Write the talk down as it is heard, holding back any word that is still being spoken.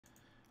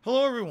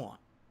Hello everyone,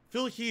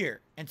 Phil here,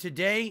 and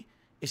today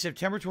is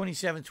September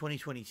 27th,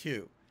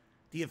 2022,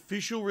 the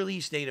official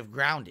release date of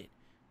Grounded.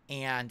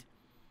 And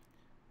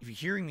if you're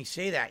hearing me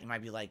say that, you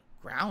might be like,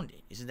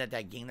 Grounded? Isn't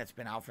that game that's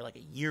been out for like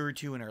a year or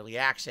two in early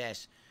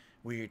access,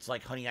 where it's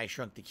like Honey, I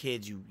Shrunk the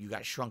Kids, you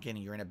got shrunken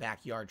and you're in a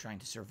backyard trying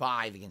to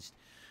survive against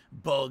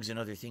bugs and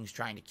other things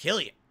trying to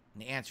kill you?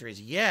 And the answer is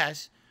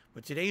yes,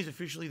 but today is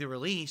officially the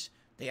release.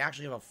 They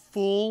actually have a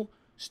full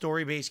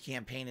story-based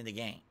campaign in the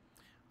game.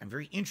 I'm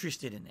very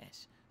interested in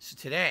this. So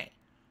today,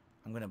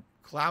 I'm going to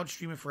cloud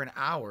stream it for an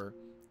hour,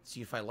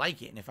 see if I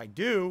like it. And if I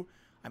do,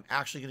 I'm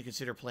actually going to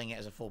consider playing it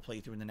as a full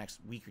playthrough in the next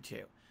week or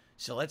two.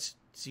 So let's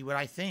see what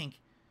I think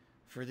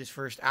for this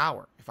first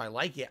hour. If I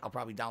like it, I'll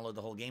probably download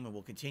the whole game and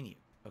we'll continue.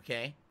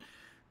 Okay?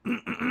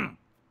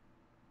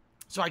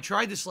 So I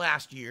tried this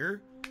last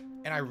year,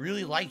 and I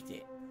really liked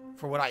it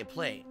for what I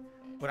played.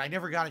 But I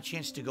never got a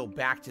chance to go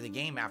back to the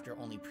game after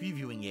only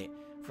previewing it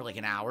for like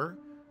an hour.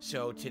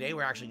 So today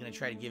we're actually going to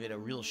try to give it a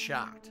real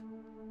shot.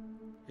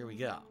 Here we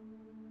go.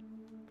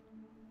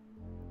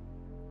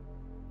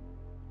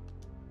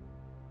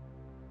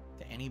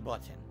 To any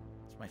button.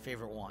 It's my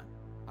favorite one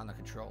on the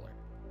controller.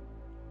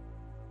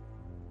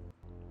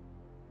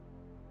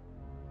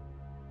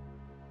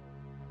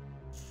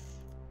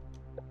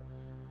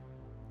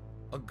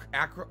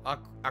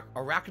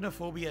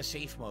 Arachnophobia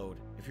safe mode,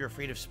 if you're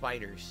afraid of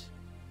spiders.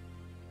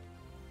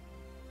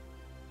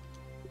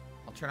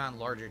 I'll turn on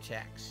larger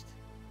text.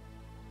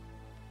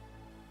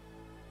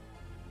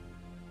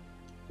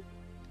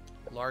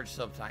 Large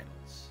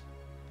subtitles.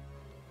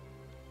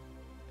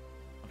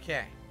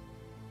 Okay.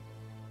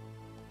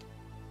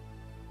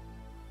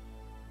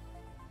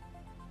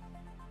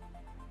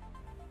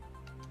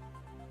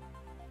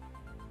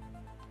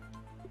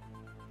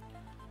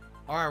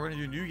 Alright, we're gonna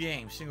do a new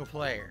game, single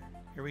player.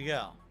 Here we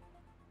go.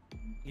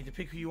 You have to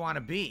pick who you want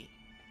to be.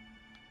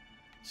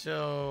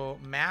 So,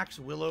 Max,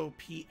 Willow,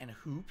 Pete, and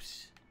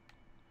Hoops.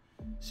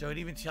 So it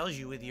even tells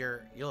you with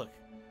your look.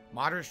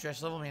 Moderate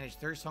stress level, manage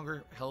thirst,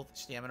 hunger, health,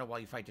 stamina while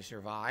you fight to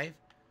survive.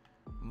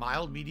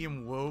 Mild,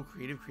 medium, woe,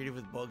 creative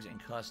with bugs, and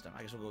custom.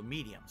 I guess we'll go with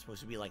medium. It's supposed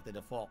to be like the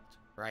default,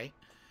 right?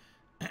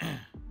 I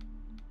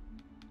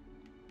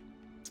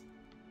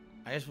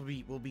guess we'll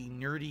be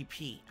Nerdy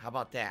Pete. How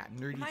about that?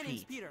 Nerdy Pete. My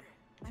name's Peter.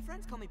 My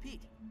friends call me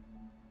Pete.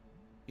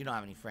 You don't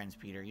have any friends,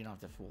 Peter. You don't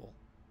have to fool.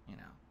 You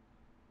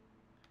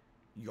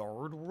know.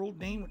 Yard world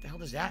name? What the hell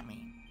does that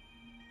mean?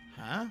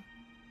 Huh?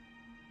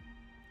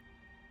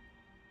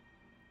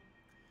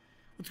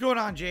 What's going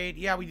on, Jade?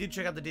 Yeah, we did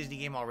check out the Disney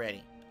game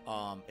already.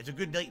 It's a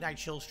good late night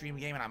chill stream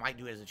game, and I might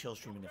do it as a chill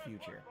stream in the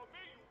future.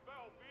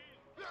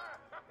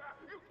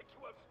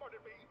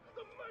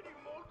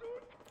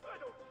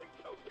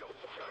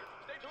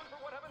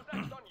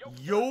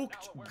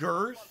 Yoked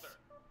girth?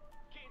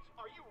 Kids,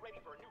 are you ready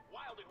for a new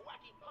wild and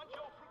wacky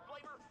puncho fruit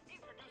flavor?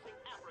 Introducing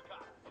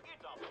apricot. It's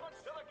a punch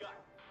to the gut.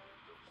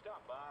 So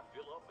stop by,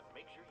 fill up, and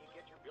make sure you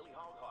get your Billy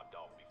Hog hot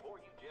dog before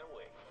you jet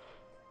away.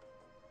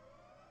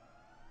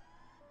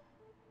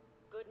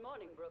 Good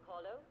morning, Brook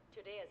Hollow.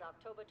 Today is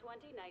October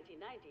 20,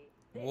 1990.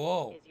 This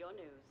Whoa. is your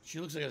news. She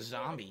looks like a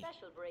zombie.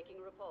 Special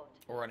breaking report.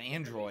 Or an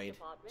android.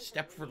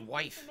 Stepford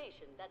wife.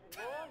 Information that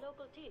more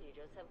local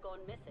teenagers have gone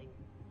missing.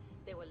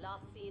 They were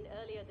last seen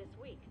earlier this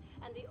week,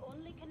 and the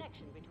only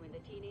connection between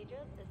the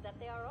teenagers is that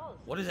they are all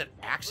What is that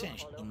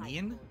accent? Brook Hollow High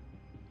Indian?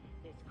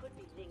 School. This could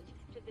be linked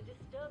to the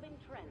disturbing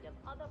trend of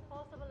other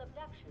possible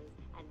abductions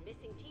and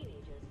missing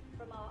teenagers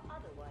from our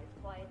otherwise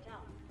quiet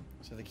town.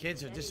 So the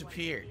kids have If anyone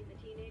disappeared. sees the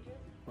teenagers,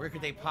 Where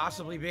could they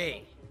possibly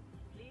be?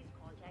 please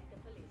contact the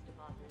police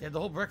department. They had the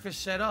whole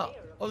breakfast set up.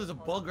 Oh, there's a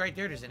bug right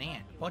there. There's an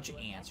ant. A bunch of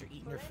ants are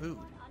eating their food.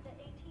 Under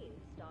 18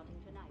 starting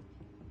tonight.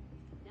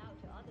 Now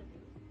to other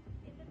news.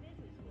 In the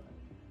business world,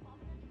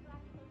 prominent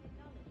practical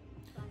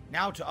technology.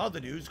 Now to other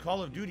news,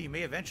 Call of Duty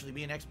may eventually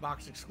be an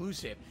Xbox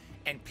exclusive,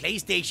 and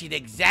PlayStation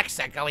execs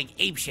are going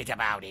apeshit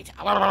about it.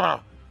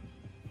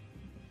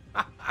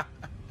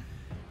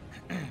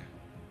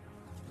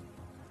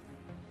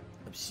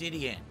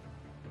 Obsidian.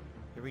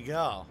 Here we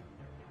go.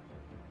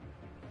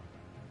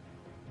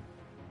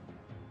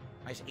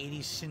 Nice 80s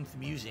synth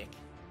music.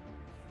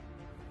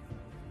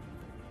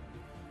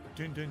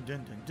 Dun dun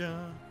dun dun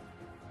dun.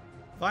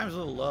 Volume's a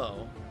little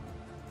low.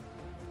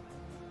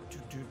 Do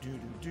do do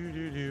do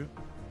do do.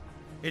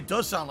 It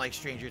does sound like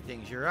Stranger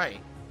Things, you're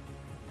right.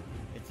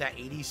 It's that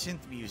 80s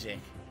synth music.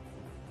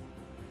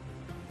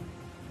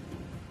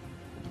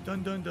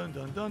 Dun dun dun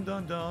dun dun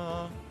dun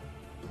dun.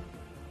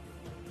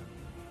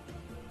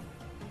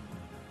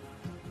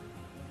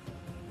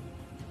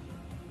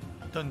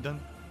 Dun dun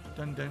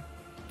dun dun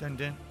dun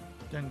dun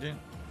dun dun.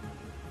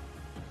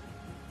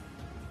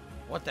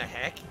 What the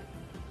heck?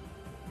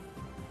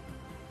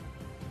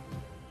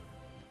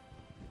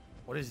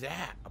 What is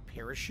that? A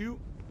parachute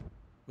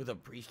with a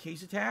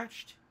briefcase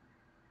attached?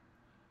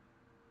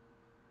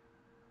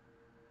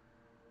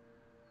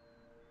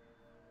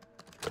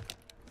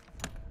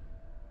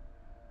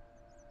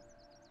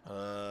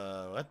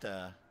 What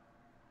the?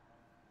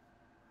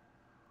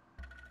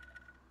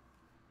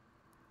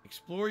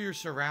 Explore your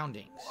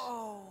surroundings.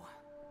 Whoa,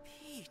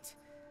 Pete.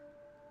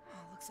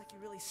 you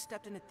really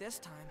stepped in it this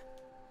time.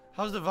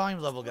 How's the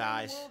volume level,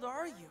 guys? Where in the world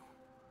are you?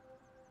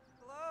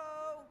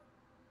 Hello?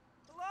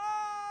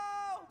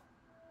 Hello?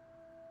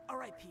 All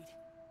right, Pete.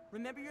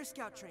 Remember your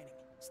scout training.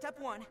 Step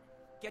 1,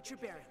 get your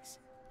bearings.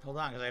 Hold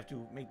on, because I have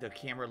to make the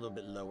camera a little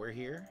bit lower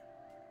here.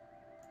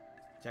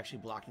 It's actually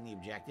blocking the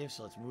objective,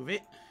 so let's move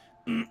it.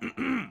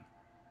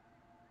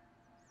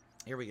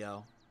 Here we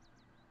go.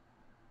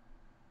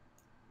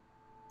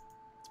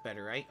 It's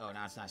better, right? Oh,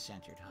 now it's not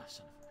centered. Oh,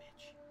 son of a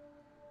bitch.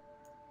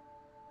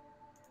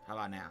 How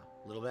about now?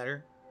 A little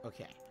better?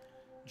 Okay.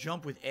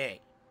 Jump with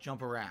A.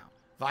 Jump around.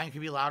 Volume can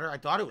be louder. I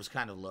thought it was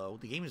kind of low.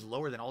 The game is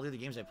lower than all the other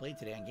games I played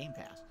today on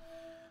GamePass.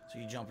 So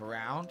you jump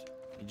around.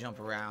 You jump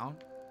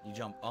around. You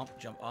jump up,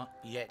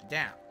 you get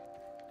down.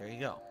 There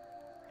you go.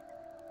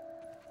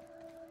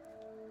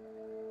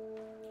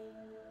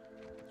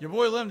 Your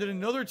boy Lem did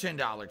another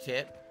 $10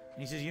 tip.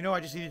 And he says, you know, I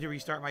just needed to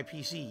restart my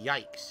PC.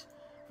 Yikes.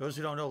 For those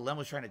who don't know, Lem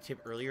was trying to tip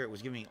earlier. It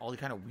was giving me all the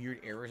kind of weird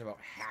errors about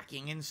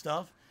hacking and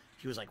stuff.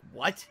 He was like,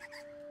 what?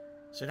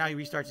 So now he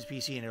restarts his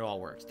PC and it all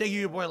works. Thank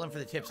you, your boy Lem, for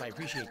the tips. I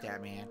appreciate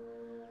that, man.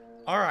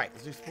 All right,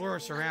 let's explore our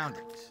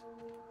surroundings.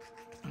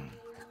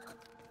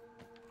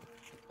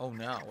 Oh,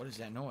 no. What is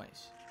that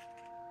noise?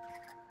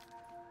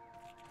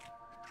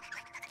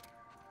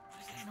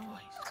 What is that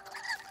noise?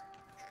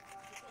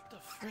 What the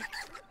frick?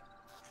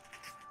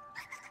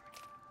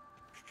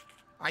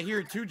 I hear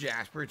it too,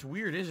 Jasper. It's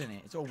weird, isn't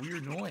it? It's a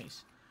weird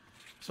noise.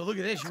 So look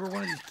at this. You were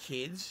one of these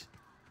kids,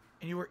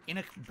 and you were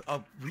in a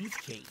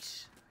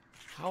briefcase.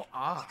 How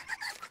odd.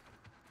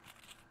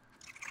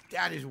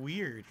 That is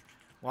weird.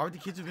 Why would the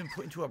kids have been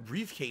put into a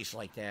briefcase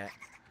like that?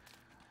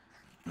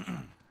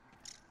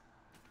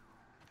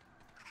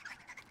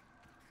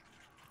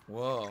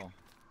 Whoa.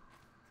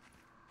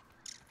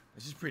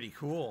 This is pretty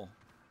cool.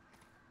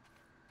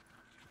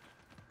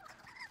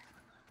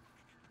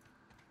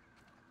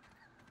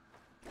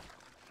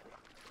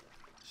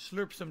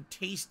 Slurp some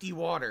tasty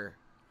water.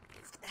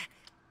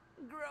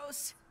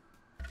 Gross.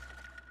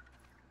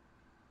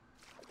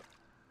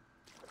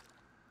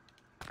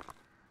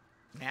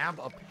 Nab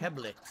a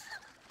pebblet.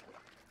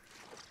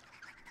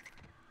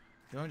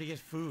 Going to get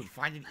food.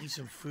 Find and eat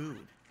some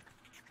food.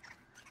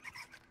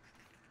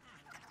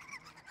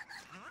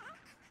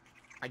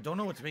 I don't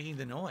know what's making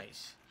the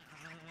noise.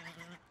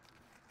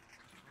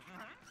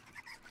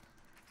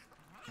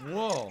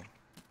 Whoa.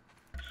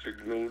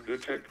 Signal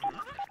detected.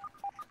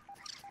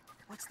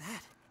 What's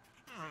that?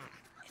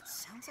 It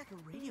sounds like a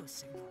radio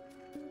signal.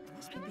 It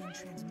must be being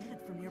transmitted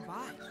from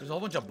nearby. There's a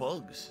whole bunch of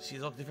bugs.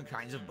 See all different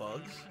kinds of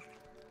bugs?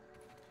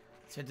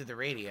 Let's head to the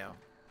radio.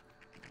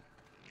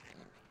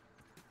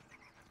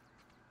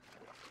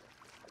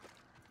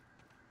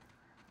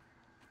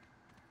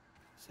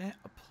 Is that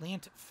a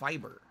plant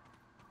fiber?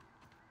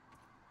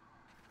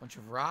 Bunch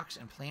of rocks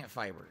and plant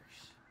fibers.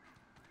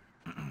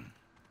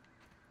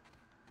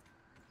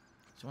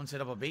 Someone set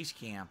up a base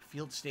camp,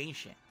 field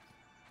station.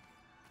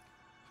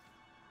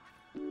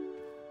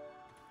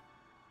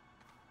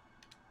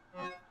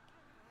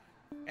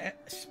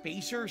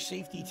 Spacer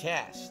safety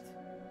test.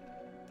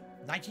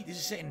 This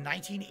is set in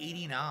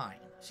 1989.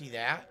 See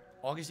that?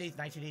 August 8th,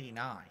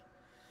 1989.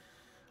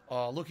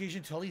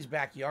 Location, Tully's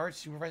backyard.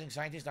 Supervising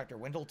scientist, Dr.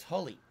 Wendell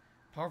Tully.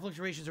 Power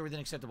fluctuations are within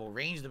acceptable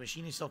range. The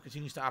machine itself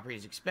continues to operate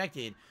as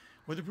expected.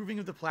 Weatherproofing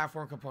of the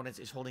platform components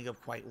is holding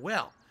up quite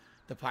well.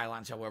 The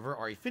pylons, however,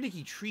 are a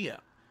finicky trio.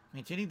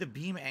 Maintaining the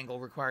beam angle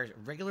requires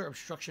regular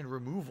obstruction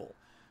removal.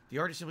 The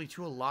art is simply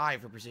too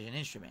alive for precision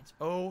instruments.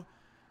 Oh,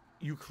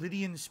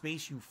 Euclidean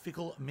space, you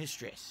fickle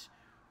mistress.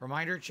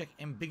 Reminder, check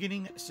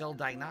embiggening cell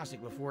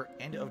diagnostic before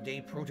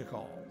end-of-day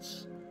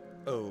protocols.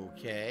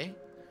 Okay.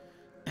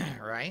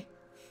 Right.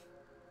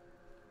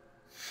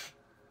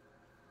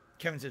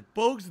 Kevin says,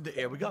 bugs in the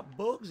air. We got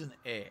bugs in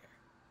the air.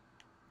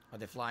 Are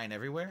they flying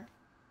everywhere?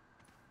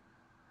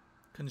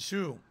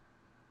 Consume.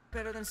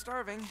 Better than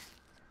starving,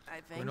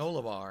 I think.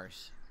 Granola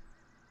bars.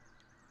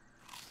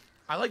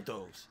 I like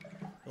those.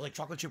 They're like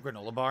chocolate chip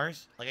granola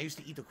bars. Like, I used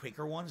to eat the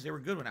Quaker ones. They were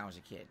good when I was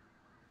a kid.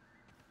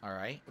 All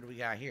right. What do we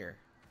got here?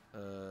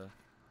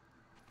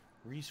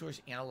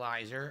 Resource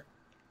analyzer.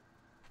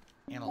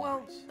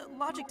 Analyze. Well,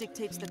 logic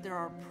dictates that there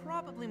are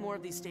probably more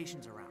of these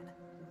stations around.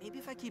 Maybe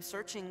if I keep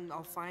searching,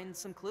 I'll find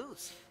some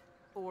clues.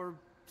 Or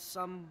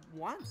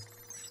someone.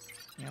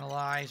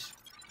 Analyze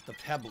the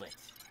pebblet.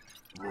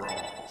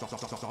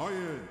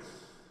 Science.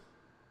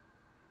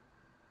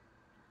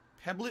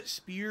 Pebblet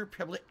spear,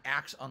 pebblet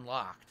axe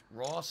unlocked.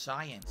 Raw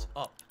science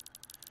up.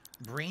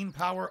 Brain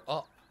power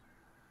up.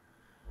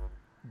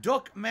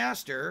 Duck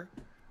Master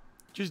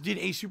just did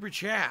a super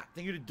chat.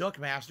 Thank you to Duck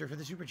Master for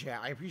the super chat.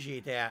 I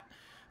appreciate that.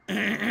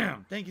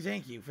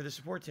 Thank you for the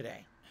support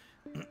today.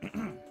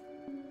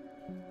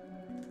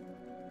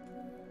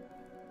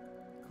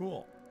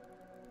 Cool.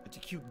 It's a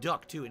cute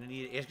duck too, and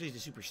it actually is a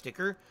super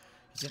sticker.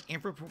 It's an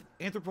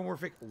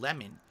anthropomorphic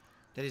lemon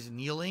that is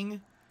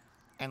kneeling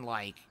and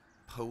like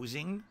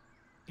posing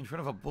in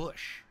front of a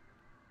bush.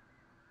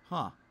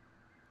 Huh.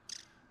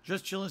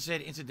 Just Chillin'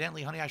 said,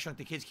 incidentally, Honey, I Shrunk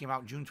the Kids came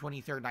out June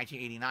 23rd,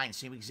 1989.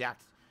 Same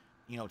exact,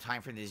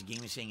 time frame that this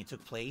game is saying it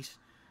took place.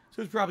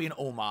 So it's probably an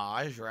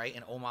homage, right?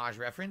 An homage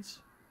reference.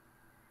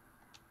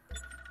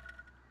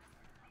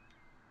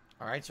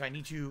 Alright, so I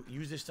need to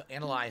use this to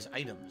analyze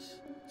items.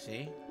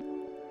 See?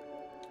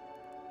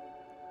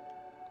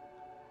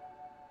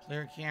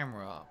 Clear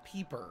camera.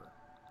 Peeper.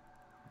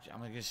 Which I'm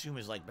going to assume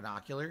is like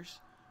binoculars.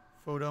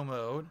 Photo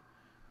mode.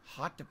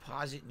 Hot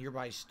deposit,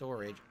 nearby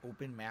storage.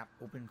 Open map,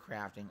 open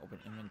crafting, open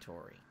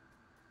inventory.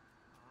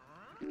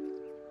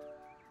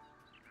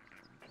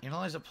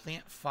 Analyze a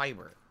plant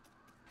fiber.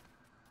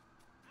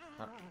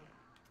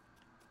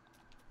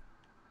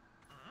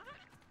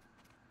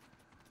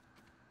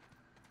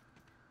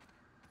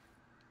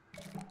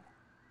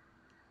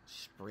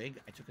 Sprig?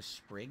 I took a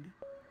sprig.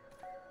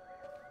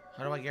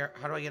 How do I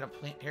get a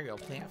plant? Here you go,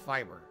 plant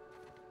fiber.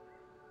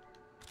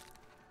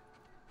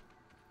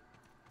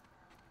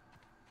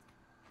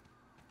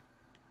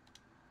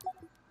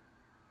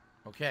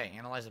 Okay,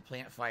 analyze the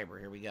plant fiber.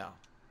 Here we go.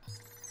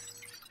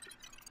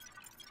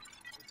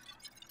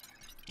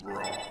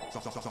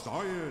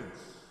 Science.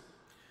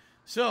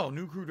 So,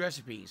 new crude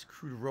recipes.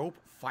 Crude rope,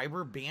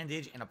 fiber,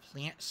 bandage, and a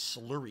plant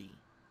slurry.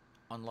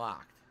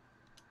 Unlocked.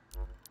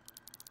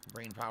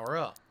 Brain power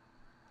up.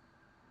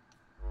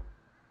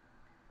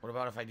 What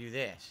about if I do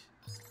this?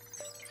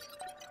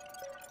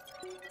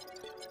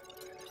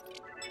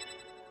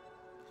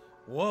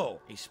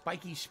 Whoa, a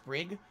spiky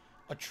sprig,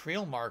 a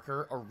trail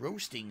marker, a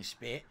roasting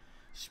spit,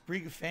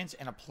 sprig fence,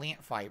 and a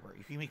plant fiber.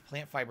 You can make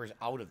plant fibers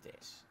out of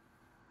this.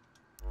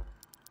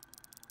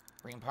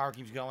 Brain power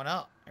keeps going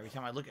up. Every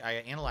time I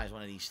analyze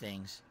one of these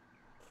things.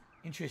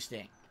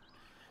 Interesting.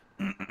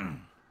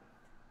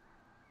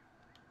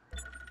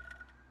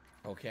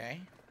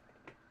 Okay.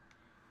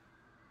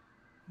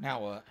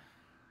 Now what?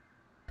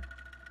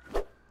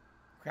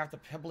 Craft a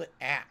pebblet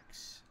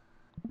axe.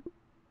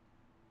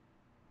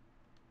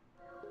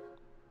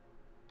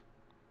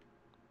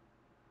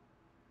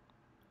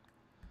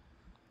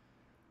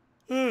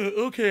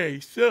 Okay,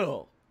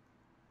 so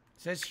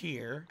it says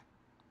here,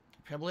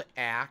 pebblet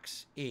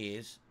axe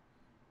is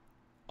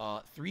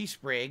 3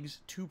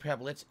 sprigs, 2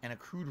 pebblets, and a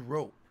crude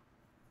rope.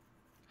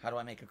 How do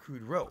I make a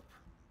crude rope?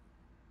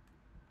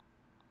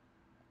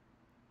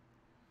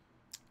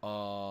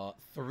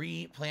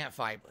 3 plant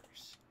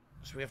fibers.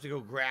 So we have to go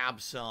grab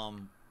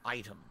some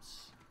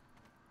items.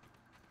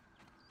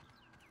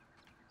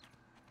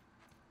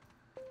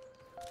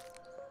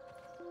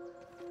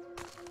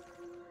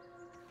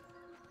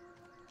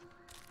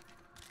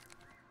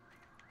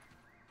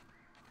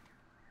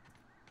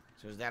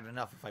 So is that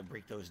enough if I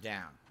break those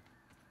down?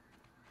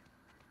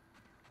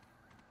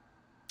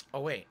 Oh,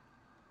 wait.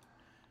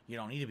 You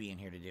don't need to be in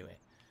here to do it.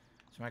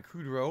 So my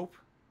crude rope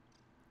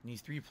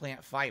needs 3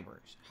 plant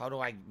fibers. How do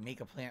I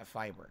make a plant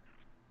fiber?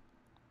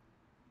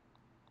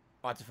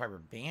 Oh, it's a fiber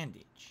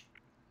bandage.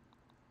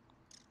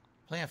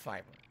 Plant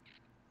fiber.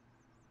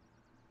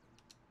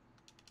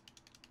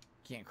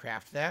 Can't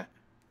craft that?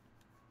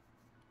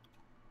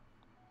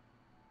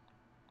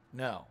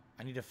 No.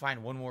 I need to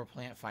find one more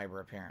plant fiber,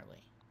 apparently.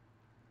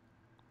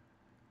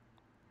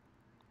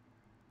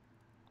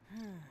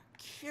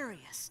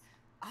 Curious.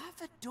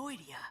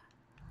 Ovidoidia.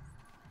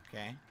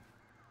 Okay.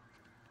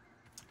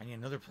 I need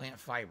another plant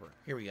fiber.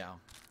 Here we go.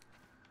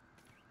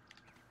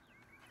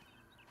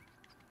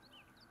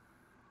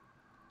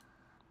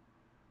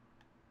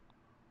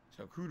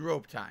 So, crude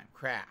rope time.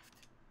 Craft.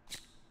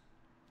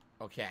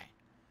 Okay.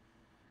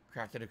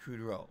 Crafted a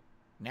crude rope.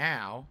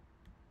 Now,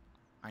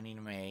 I need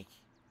to make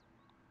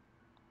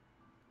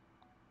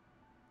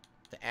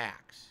the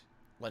axe.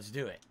 Let's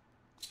do it.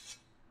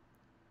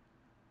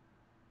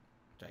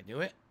 Did I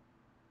do it?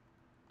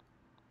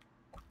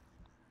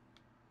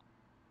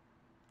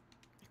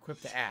 Equip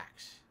the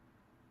axe.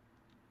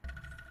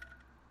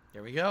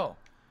 There we go.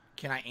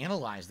 Can I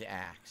analyze the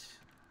axe?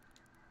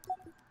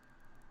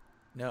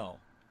 No.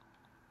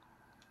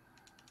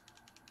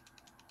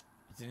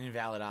 It's an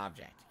invalid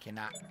object.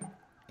 Cannot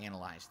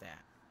analyze that.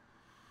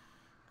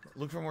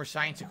 Look for more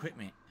science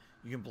equipment.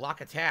 You can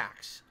block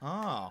attacks.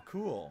 Oh,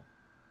 cool.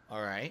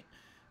 Alright.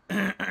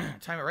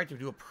 Time it right to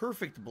do a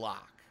perfect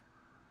block.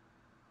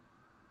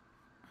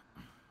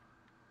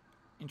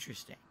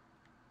 Interesting.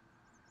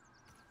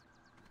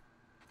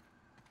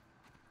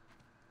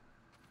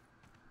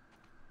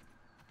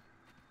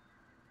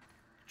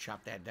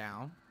 Chop that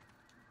down.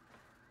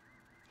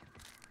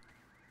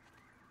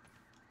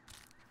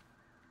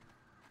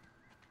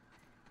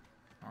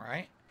 All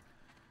right.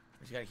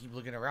 We just gotta keep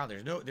looking around.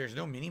 There's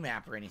no mini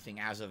map or anything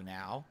as of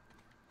now,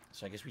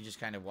 so I guess we just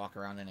kind of walk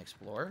around and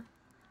explore.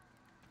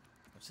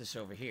 What's this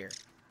over here?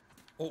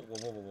 Oh, whoa,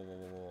 whoa, whoa, whoa, whoa,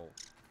 whoa, whoa!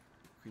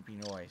 Creepy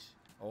noise.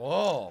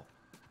 Oh,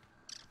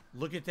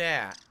 look at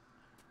that.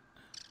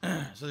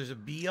 So there's a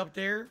bee up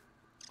there,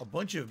 a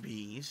bunch of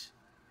bees.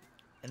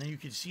 And then you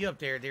can see up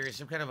there, there is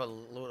some kind of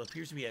what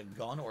appears to be a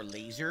gun or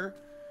laser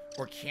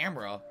or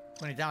camera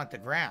pointed down at the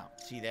ground.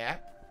 See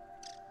that?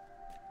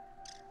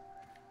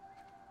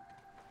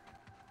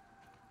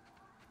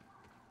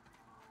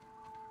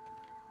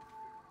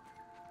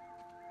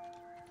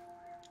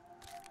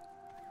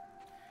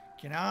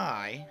 Can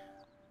I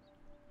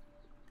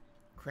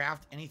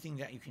craft anything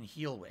that you can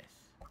heal with?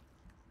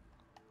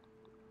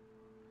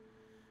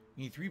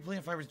 You need 3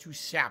 plant fibers and 2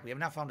 sap. We have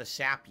not found a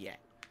sap yet.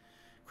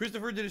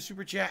 Christopher did a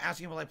super chat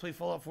asking, will I play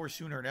Fallout 4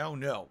 sooner?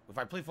 No. If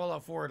I play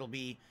Fallout 4, it'll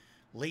be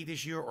late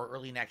this year or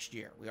early next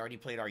year. We already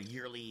played our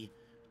yearly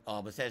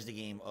Bethesda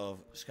game of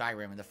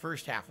Skyrim in the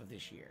first half of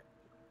this year.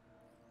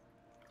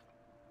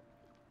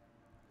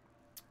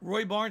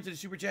 Roy Barnes did a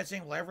super chat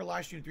saying, will I ever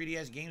live stream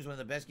 3DS games? One of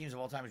the best games of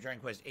all time is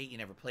Dragon Quest 8. You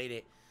never played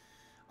it.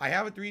 I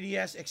have a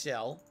 3DS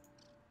XL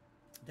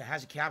that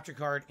has a capture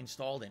card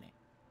installed in it.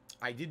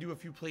 I did do a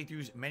few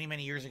playthroughs many,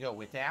 many years ago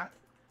with that.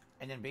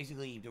 And then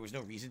basically there was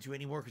no reason to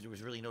anymore because there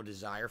was really no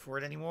desire for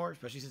it anymore,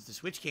 especially since the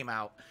Switch came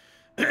out.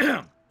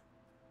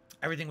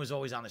 Everything was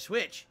always on the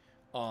Switch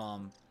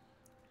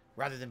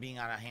rather than being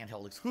on a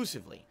handheld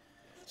exclusively.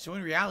 So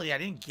in reality, I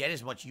didn't get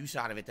as much use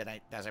out of it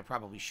as I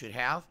probably should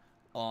have.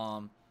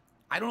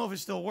 I don't know if it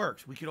still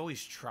works. We could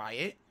always try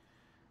it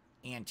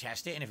and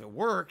test it. And if it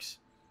works,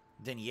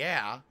 then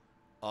yeah,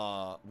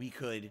 we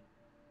could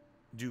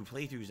do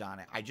playthroughs on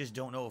it. I just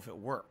don't know if it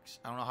works.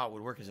 I don't know how it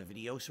would work as a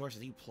video source. I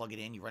think you plug it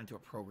in, you run it to a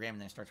program,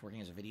 and then it starts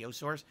working as a video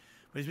source.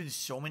 But it's been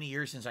so many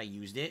years since I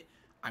used it,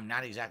 I'm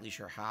not exactly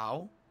sure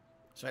how.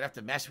 So I'd have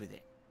to mess with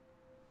it.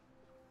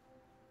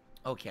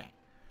 Okay.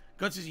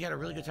 Gut says you had a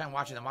really good time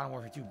watching the Modern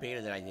Warfare 2 beta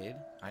that I did.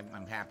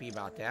 I'm happy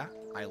about that.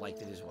 I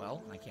liked it as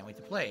well, and I can't wait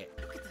to play it.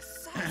 Look at the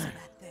size of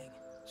that thing.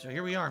 So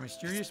here we are,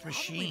 mysterious It's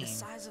machine. probably the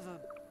size of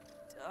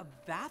a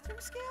bathroom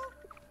scale?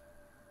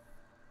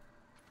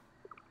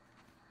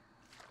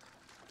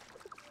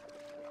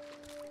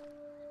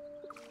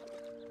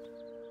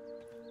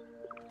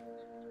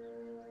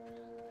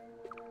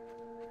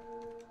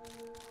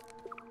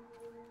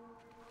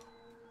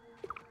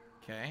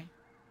 Okay.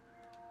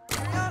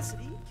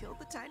 Curiosity killed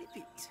the tiny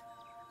Pete.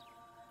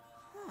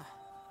 Huh.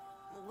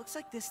 Well, looks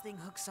like this thing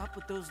hooks up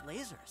with those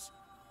lasers.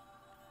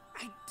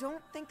 I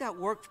don't think that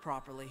worked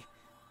properly.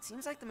 It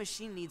seems like the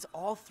machine needs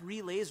all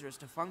 3 lasers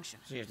to function.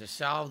 So you have to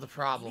solve the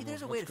problem Maybe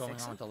there's of a way what's to going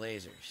fix on it? with the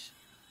lasers.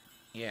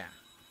 Yeah.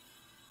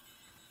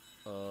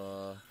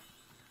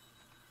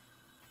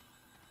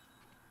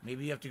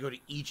 Maybe you have to go to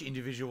each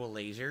individual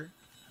laser.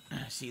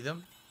 See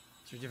them?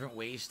 So there's different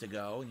ways to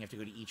go, and you have to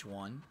go to each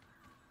one.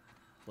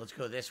 Let's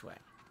go this way.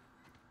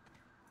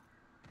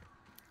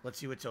 Let's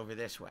see what's over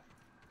this way.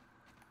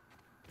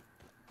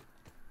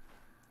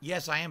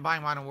 Yes, I am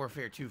buying Modern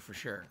Warfare 2 for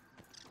sure.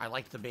 I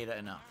liked the beta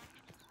enough.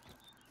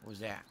 What was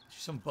that?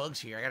 There's some bugs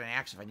here. I got an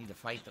axe if I need to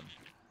fight them.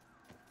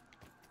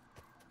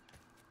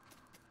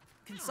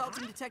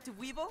 Consulting Detective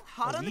Weevil,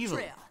 hot on the Weevil.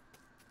 trail.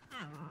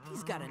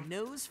 He's got a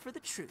nose for the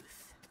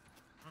truth.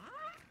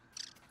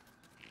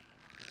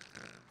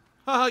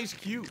 Haha, he's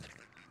cute.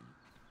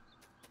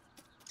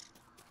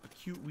 A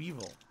cute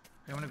Weevil.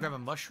 I'm gonna grab a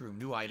mushroom.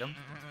 New item.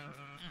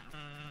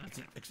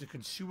 It's a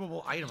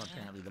consumable item,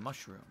 apparently, the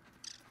mushroom.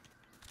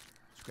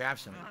 Let's grab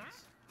some of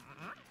these.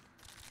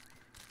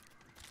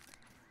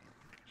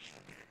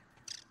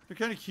 They're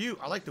kind of cute.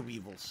 I like the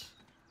Weevils.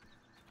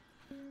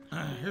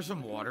 Here's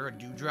some water, a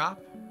dewdrop.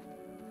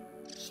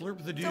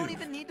 Slurp the dew. Don't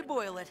even need to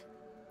boil it.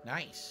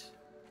 Nice.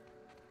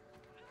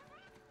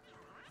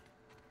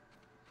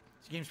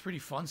 This game's pretty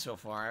fun so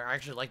far. I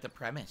actually like the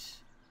premise.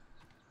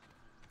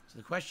 So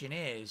the question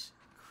is,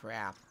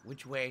 crap,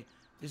 which way?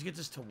 This gets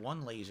us to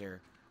one laser,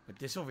 but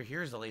this over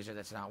here is the laser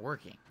that's not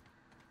working.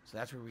 So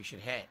that's where we should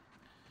head.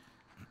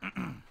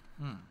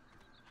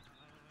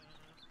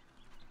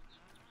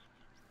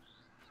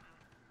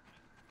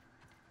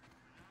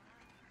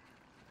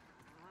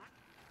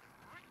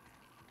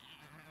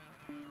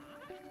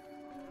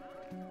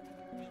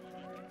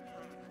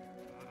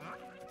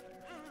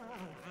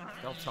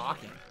 Still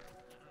talking.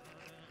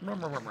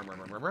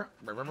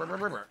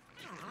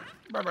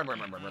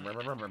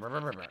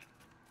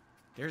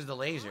 There's the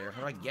laser.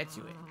 How do I get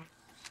to it?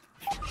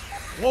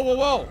 Whoa, whoa,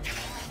 whoa!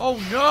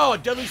 Oh no, a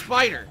deadly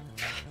spider!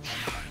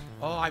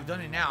 Oh, I've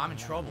done it now. I'm in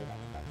trouble.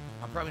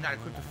 I'm probably not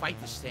equipped to fight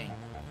this thing.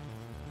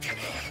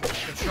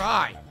 To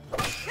try.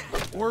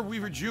 Or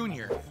Weaver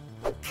Jr.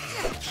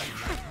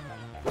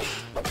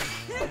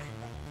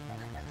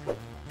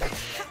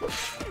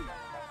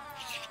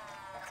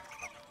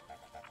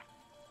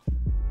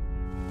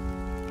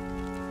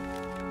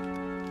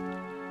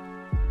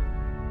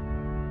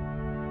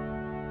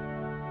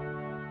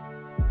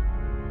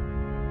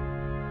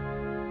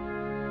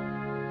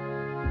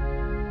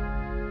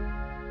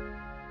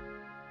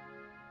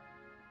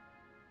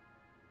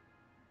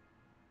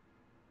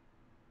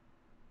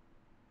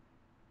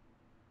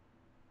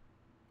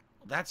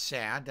 That's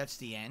sad. That's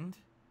the end.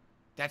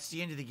 That's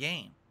the end of the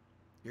game.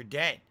 You're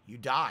dead. You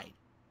died.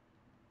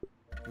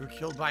 You were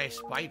killed by a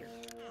spider.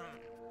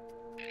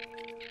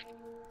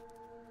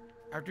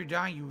 After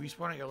dying, you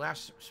respawn at your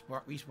last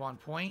respawn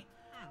point.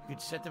 You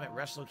could set them at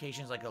rest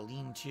locations like a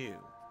lean-to.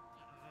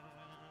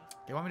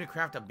 They want me to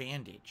craft a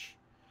bandage.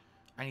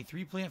 I need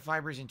 3 plant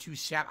fibers and 2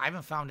 sap. I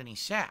haven't found any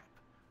sap.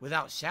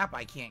 Without sap,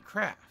 I can't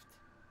craft.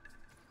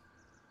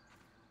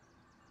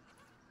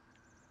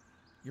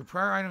 Your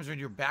prior items are in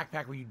your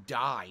backpack where you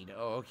died.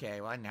 Oh,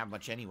 okay. Well, I didn't have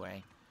much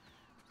anyway.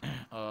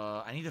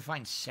 I need to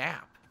find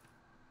sap.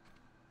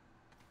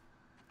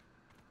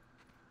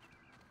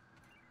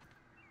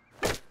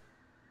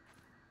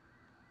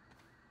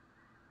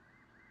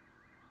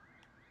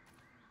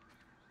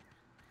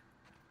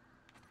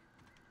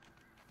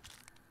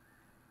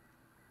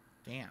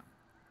 Damn.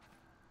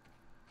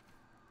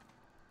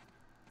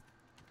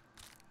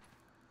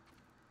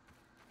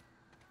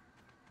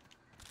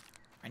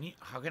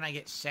 How can I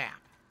get sap?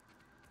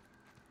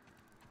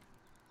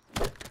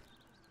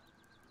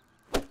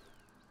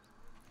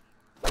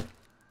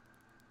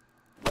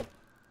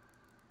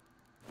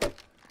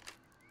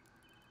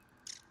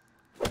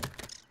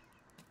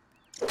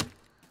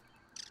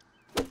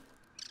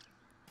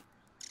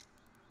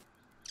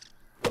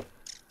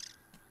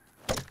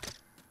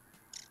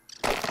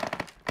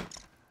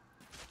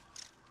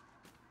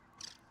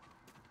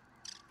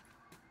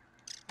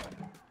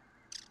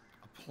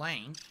 A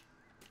plank.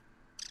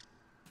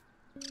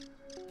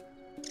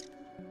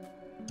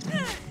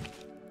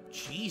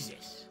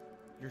 Jesus,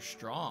 you're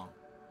strong,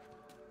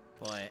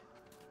 but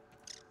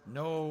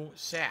no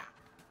sap.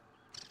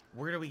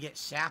 Where do we get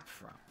sap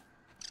from?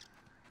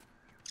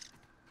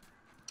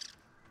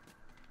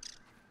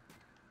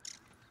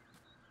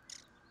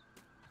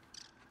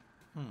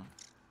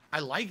 I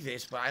like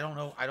this, but I don't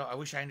know. I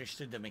wish I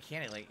understood the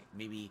mechanic. Like,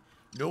 maybe,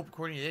 nope,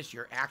 according to this,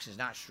 your axe is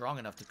not strong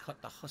enough to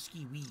cut the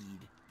husky weed.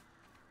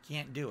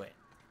 Can't do it.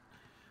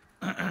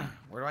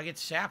 Where do I get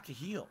sap to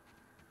heal?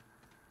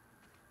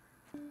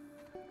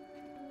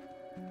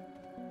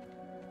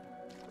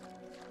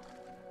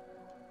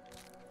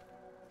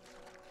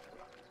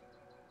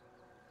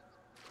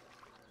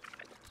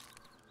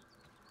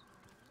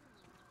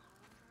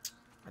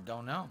 I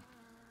don't know.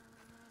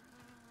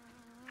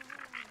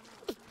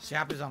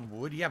 Sap is on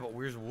wood? Yeah, but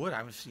where's wood? I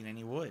haven't seen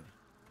any wood.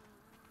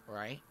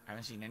 Right? I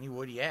haven't seen any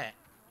wood yet.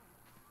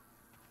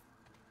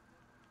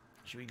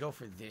 Should we go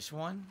for this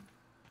one?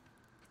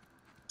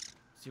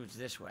 Let's see what's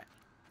this way.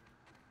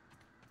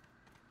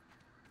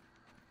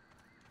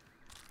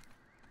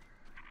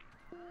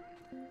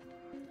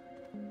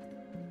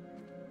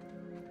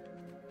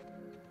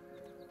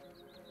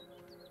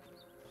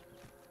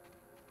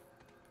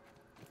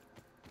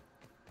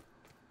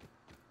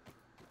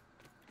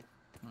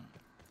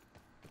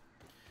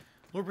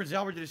 Lord Prince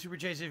Albert did a super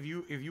chase. If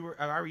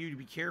I were you, to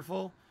be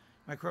careful.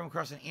 Might come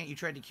across an ant you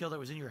tried to kill that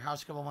was in your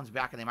house a couple months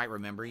back, and they might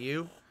remember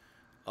you.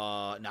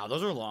 Now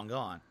those are long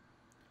gone.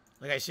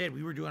 Like I said,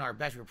 we were doing our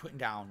best. We were putting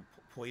down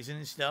poison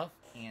and stuff,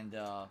 and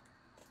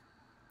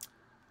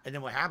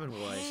then what happened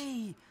was,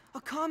 Hey, a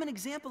common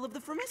example of the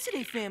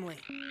Formicidae family.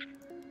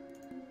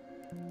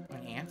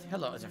 An ant?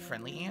 Hello, is a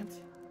friendly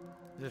ant?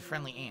 There's a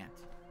friendly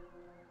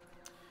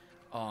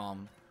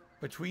ant.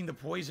 Between the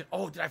poison.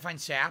 Oh, did I find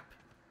sap?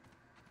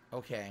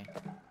 Okay,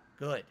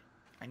 good.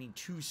 I need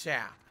 2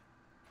 sap.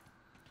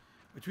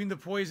 Between the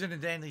poison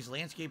and then these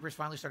landscapers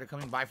finally started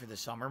coming by for the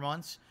summer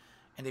months,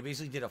 and they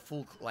basically did a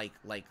full like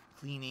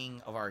cleaning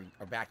of our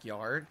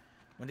backyard.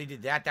 When they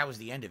did that, that was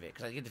the end of it,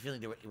 because I get the feeling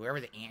that wherever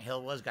the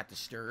anthill was got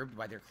disturbed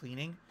by their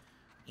cleaning,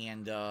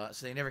 and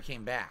so they never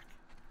came back,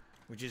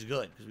 which is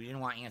good because we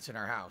didn't want ants in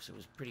our house. It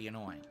was pretty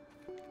annoying.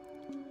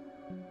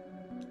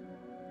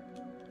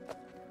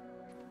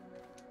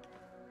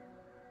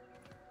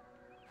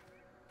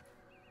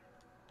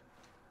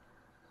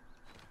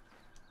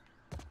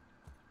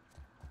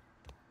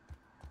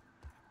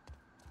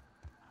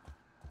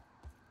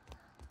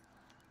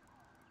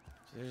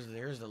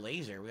 There's the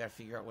laser. We gotta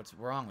figure out what's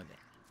wrong with it.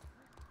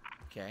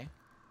 Okay.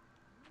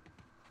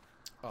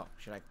 Oh,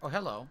 should I? Oh,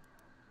 hello.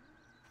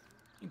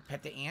 You can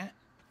pet the ant.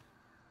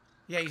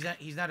 Yeah,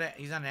 he's not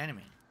an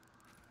enemy.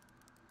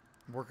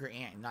 Worker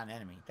ant, not an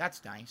enemy.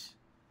 That's nice.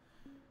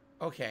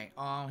 Okay.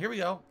 Here we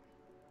go.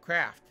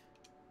 Craft.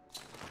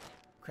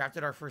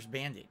 Crafted our first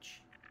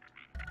bandage.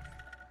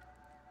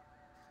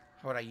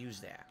 How would I use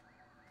that?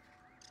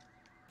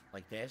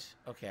 Like this?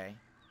 Okay.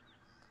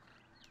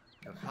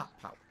 Your hot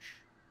pouch.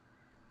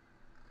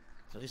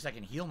 So at least I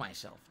can heal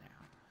myself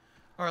now.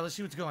 Alright, let's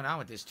see what's going on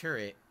with this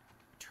turret.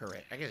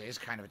 I guess it is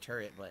kind of a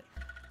turret, but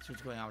let's see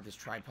what's going on with this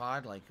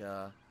tripod. Like,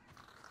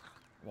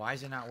 why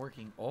is it not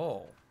working?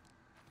 Oh.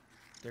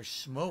 There's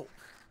smoke.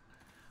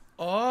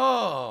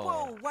 Oh!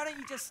 Whoa, why don't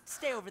you just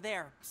stay over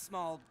there,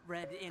 small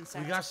red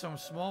insect? We got some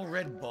small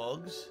red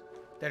bugs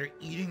that are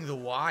eating the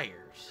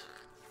wires.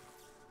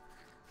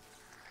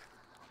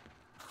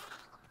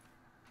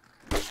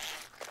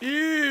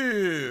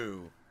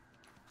 Ew!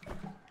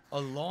 A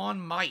lawn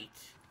mite.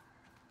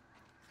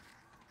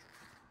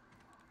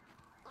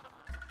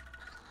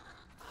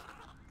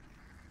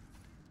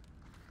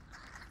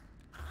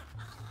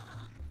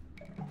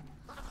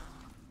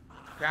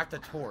 Craft a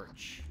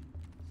torch.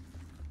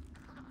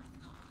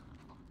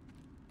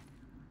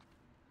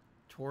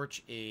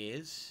 Torch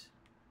is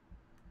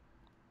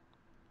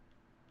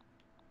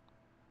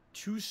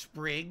 2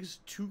 sprigs,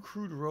 2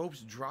 crude ropes,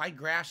 dry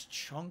grass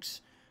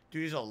chunks.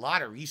 Dude, there's a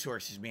lot of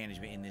resources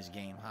management in this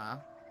game, huh?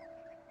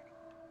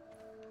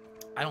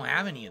 I don't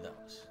have any of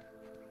those.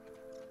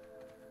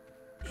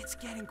 It's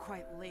getting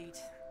quite late.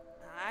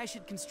 I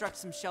should construct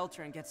some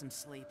shelter and get some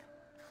sleep.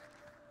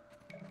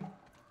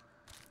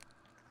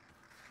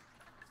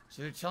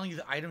 So they're telling you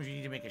the items you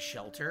need to make a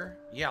shelter?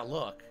 Yeah,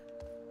 look.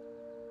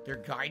 They're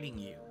guiding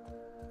you.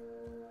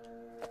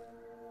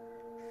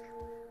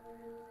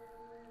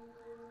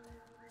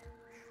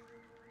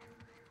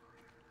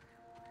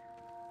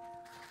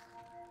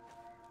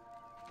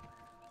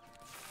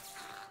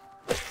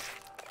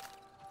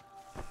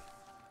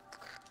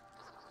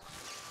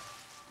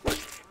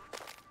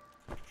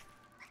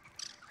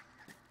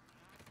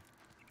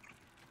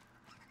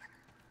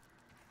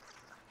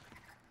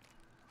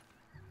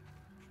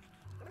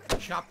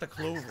 chop the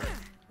clover.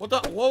 What the?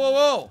 Whoa, whoa,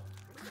 whoa!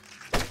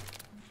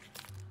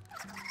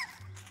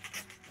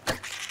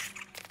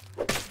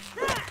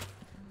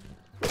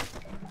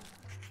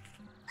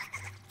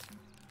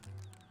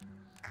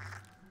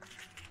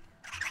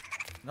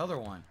 Another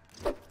one.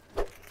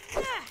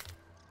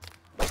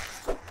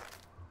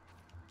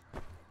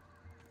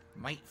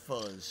 Might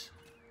fuzz.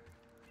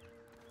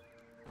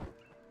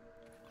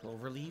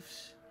 Clover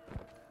leaves.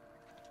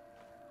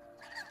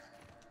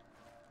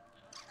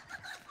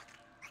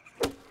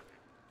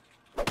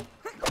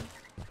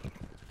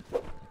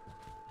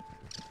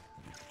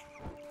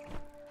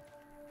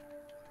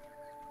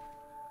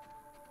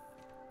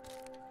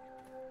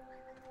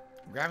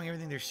 I'm grabbing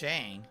everything they're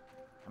saying.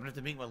 I'm gonna have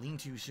to make my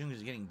lean-to soon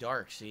because it's getting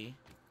dark, see?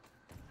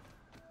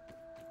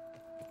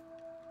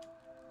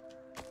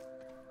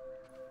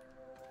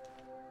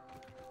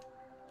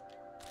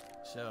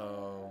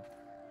 So,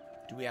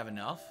 do we have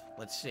enough?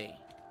 Let's see.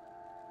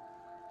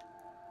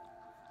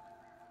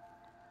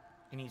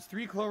 It needs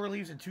 3 clover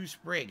leaves and 2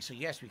 sprigs, so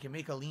yes, we can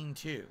make a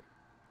lean-to.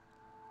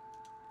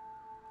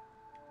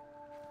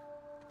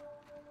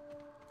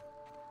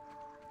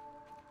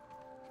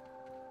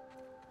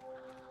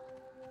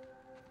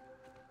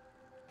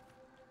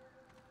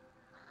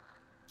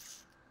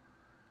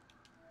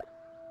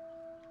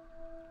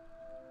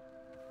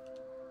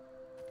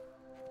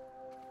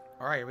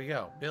 Alright, here we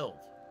go. Build.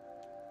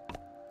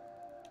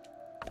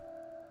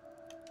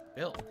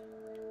 Build.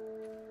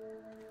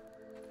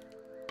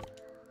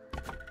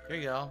 There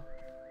you go.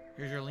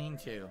 Here's your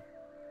lean-to.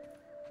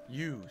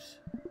 Use.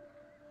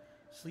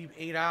 Sleep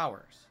 8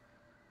 hours.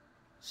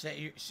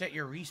 Set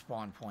your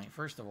respawn point,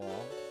 first of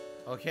all.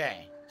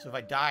 Okay. So if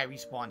I die, I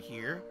respawn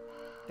here.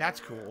 That's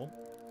cool.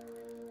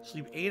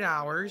 Sleep 8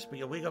 hours, but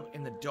you'll wake up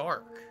in the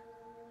dark.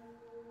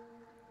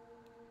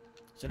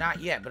 So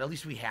not yet, but at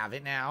least we have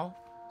it now.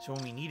 So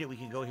when we need it, we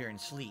can go here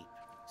and sleep.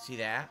 See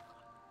that?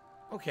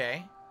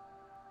 Okay.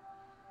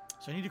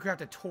 So I need to craft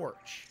a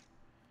torch.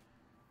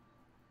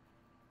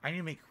 I need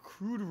to make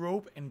crude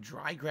rope and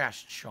dry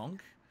grass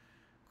chunk.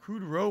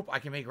 Crude rope I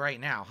can make right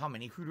now. How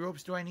many crude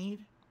ropes do I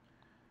need?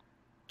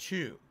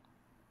 2.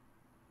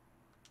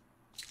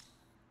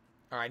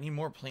 Alright, I need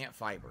more plant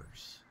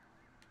fibers.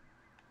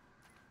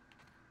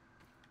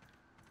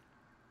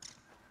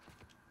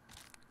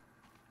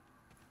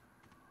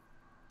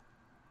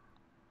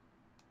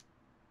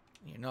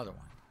 Need another one.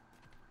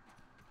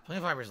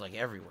 Plant fiber is like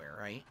everywhere,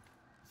 right?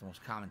 It's the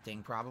most common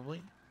thing,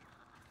 probably.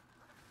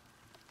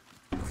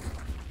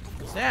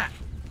 What's that?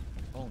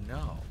 Oh,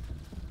 no.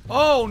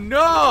 Oh,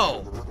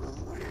 no!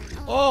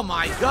 Oh,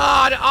 my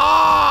God!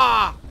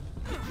 Ah!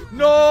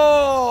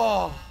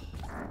 No!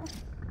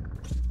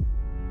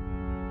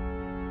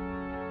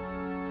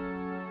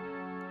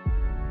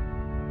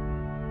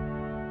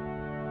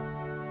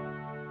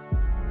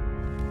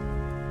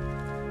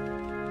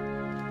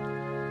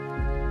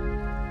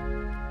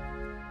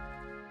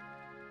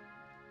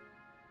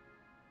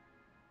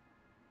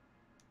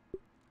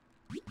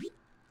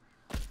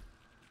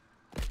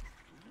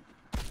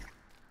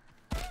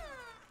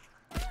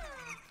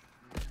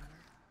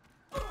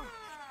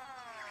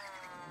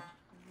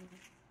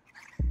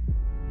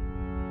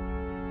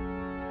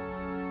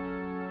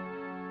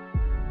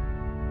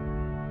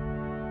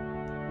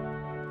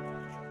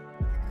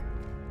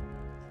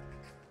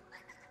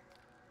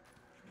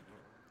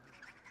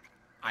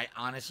 I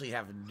honestly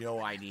have no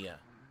idea.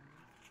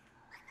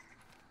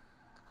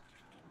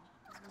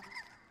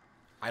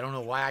 I don't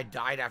know why I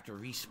died after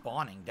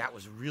respawning. That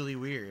was really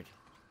weird.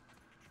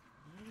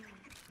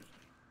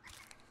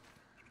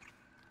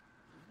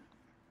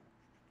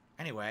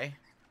 Anyway.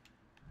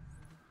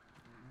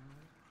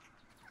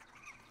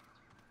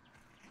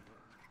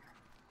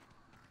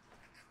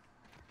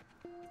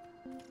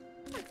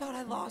 I thought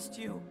I lost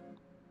you.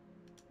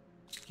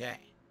 Okay.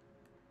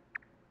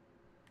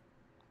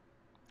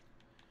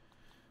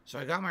 So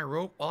I got my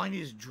rope. All I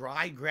need is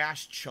dry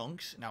grass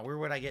chunks. Now, where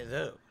would I get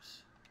those?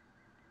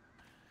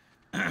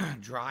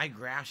 Dry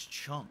grass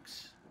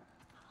chunks.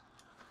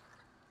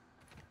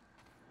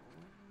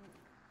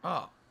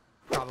 Oh,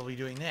 probably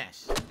doing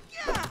this.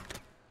 Yeah.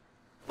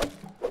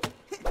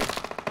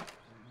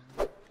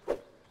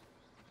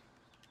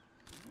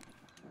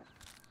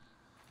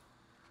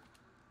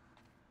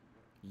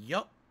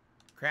 Yup.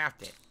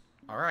 Craft it.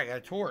 Alright, I got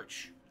a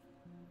torch.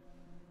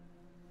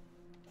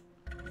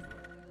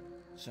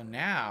 So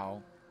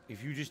now,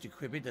 if you just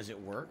equip it, does it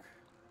work?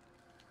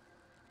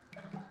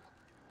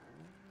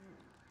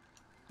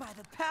 By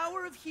the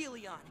power of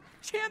Helion,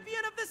 champion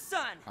of the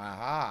sun!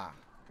 Aha.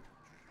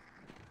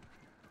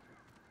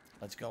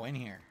 Let's go in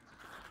here.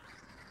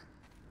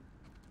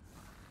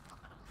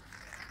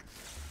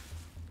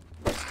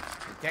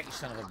 Take that, you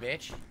son of a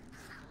bitch.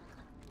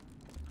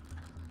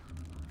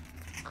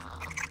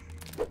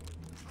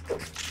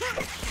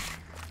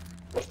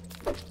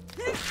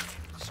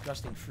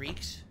 Disgusting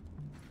freaks.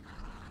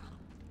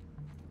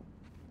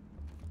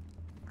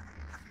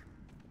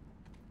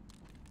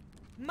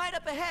 Might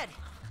up ahead.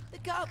 The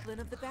goblin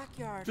of the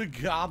backyard. The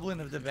goblin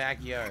of the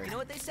backyard. You know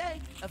what they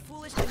say? A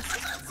foolish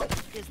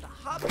consistency is the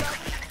hobgoblin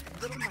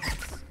of little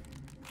mice.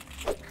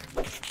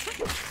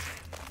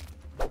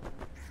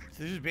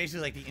 So this is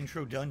basically like the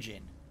intro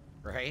dungeon,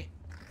 right?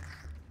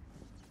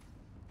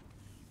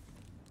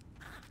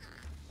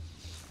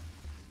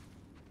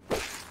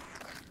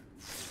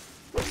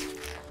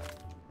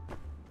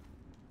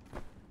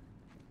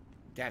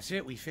 That's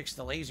it. We fixed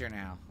the laser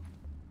now.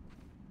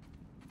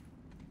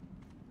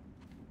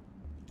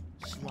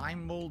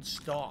 Slime mold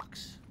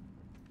stalks.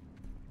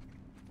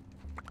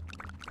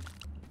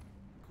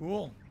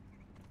 Cool.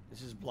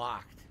 This is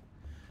blocked.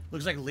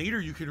 Looks like later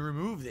you can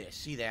remove this.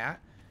 See that?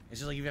 This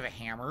is like if you have a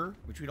hammer,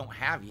 which we don't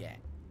have yet.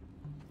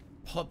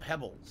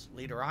 Pebbles.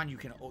 Later on you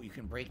can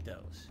break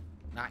those.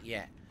 Not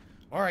yet.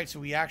 Alright, so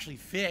we actually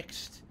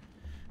fixed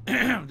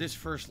this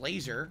first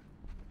laser.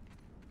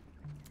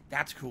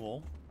 That's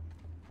cool.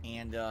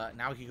 And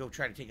now we can go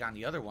try to take on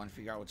the other one,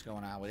 figure out what's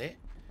going on with it.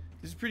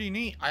 This is pretty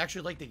neat. I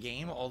actually like the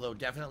game, although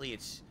definitely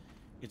it's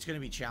going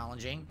to be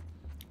challenging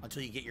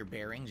until you get your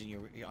bearings and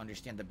you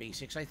understand the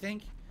basics, I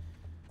think.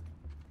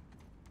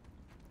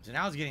 So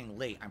now it's getting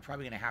late. I'm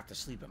probably going to have to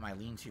sleep at my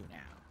lean-to now.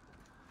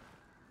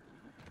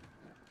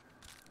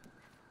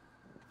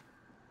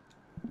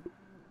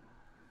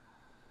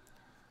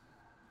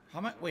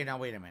 How much? Wait, now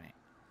wait a minute.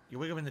 You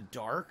wake up in the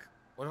dark?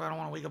 What if I don't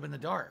want to wake up in the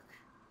dark?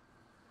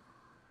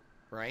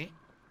 Right?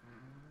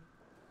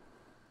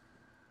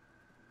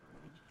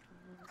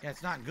 Yeah,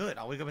 it's not good.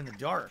 I'll wake up in the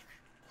dark.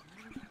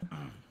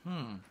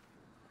 Can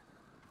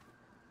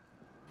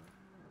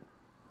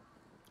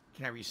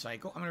I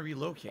recycle? I'm going to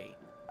relocate.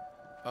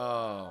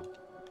 Oh.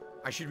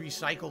 I should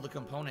recycle the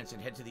components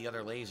and head to the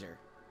other laser.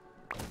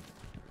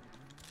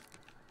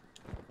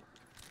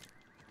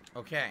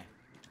 Okay.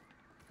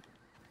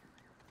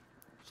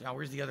 So now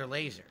where's the other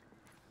laser?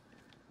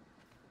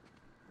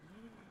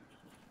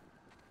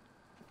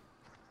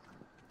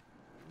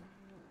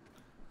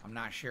 I'm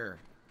not sure.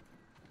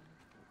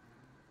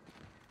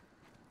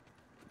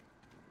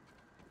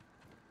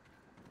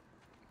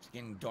 It's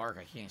getting dark.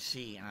 I can't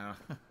see. And I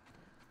don't,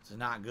 it's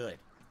not good.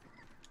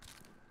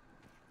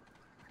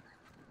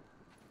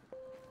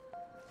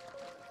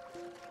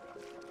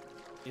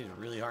 It is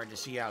really hard to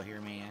see out here,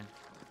 man.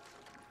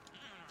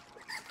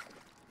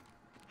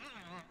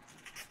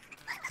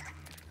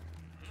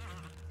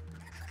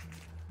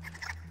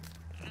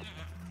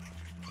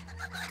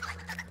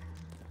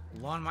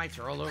 Lawn mites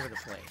are all over the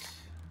place.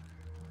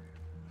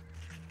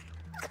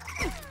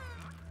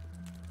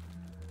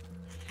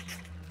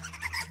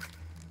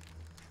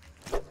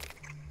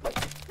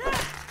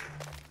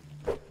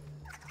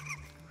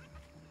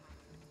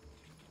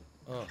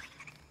 Ugh.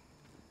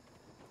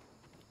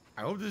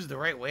 I hope this is the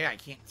right way. I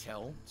can't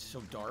tell. It's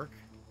so dark.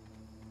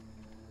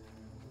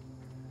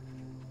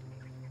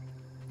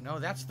 No,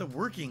 that's the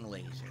working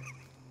laser.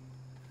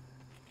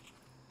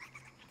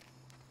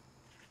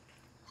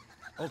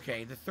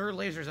 Okay, the third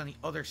laser's on the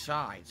other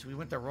side, so we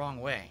went the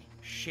wrong way.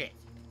 Shit.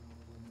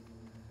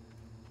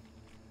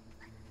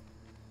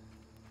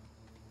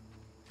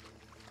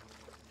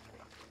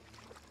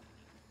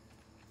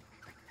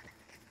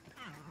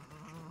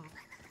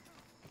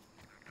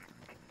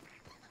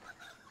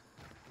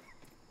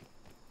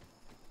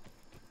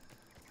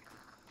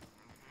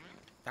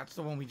 That's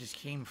the one we just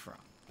came from.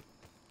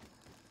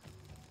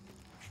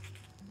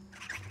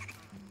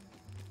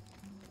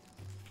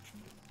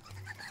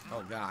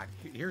 Oh god,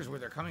 here's where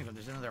they're coming from.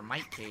 There's another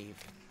mite cave.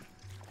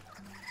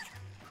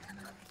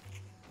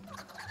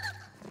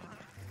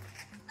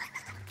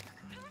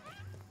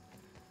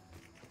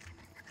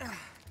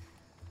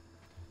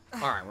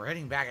 Alright, we're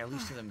heading back at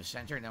least to the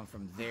center, and then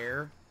from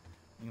there,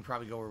 we can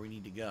probably go where we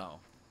need to go.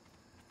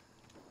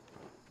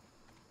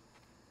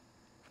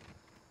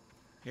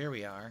 Here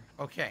we are.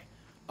 Okay.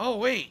 Oh,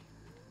 wait!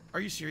 Are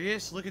you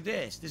serious? Look at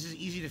this. This is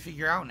easy to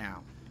figure out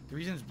now. The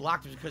reason it's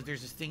blocked is because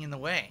there's this thing in the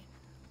way.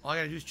 All I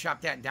gotta do is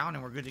chop that down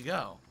and we're good to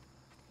go.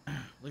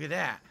 Look at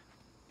that.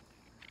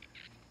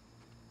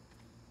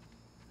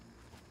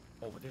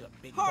 Oh, but there's a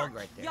big bug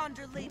right there.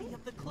 Yonder lady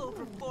of the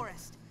clover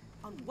forest.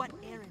 On what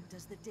errand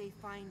does the day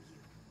find you?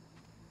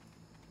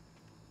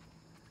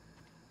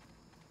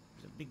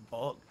 There's a big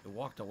bug. It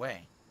walked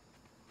away.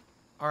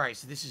 Alright,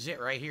 so this is it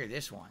right here.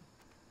 This one.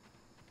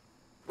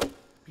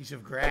 Piece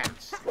of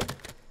grass.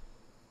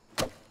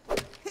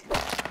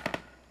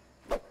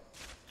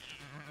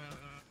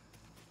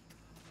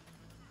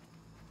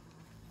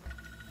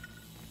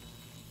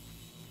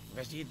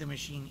 Investigate the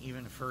machine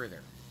even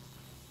further.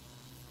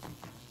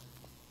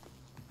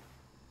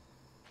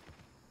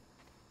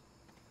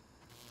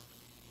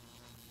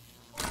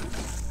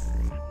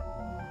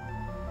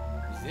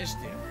 What's this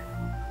do?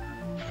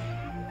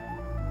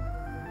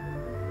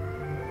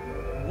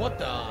 What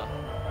the?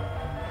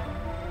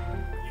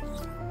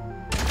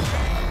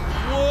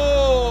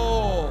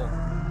 Whoa!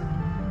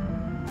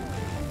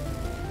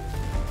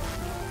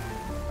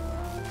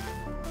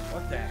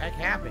 What the heck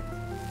happened?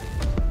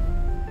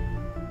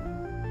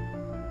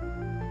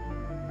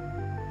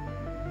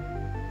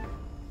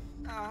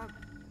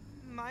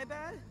 My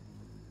bad?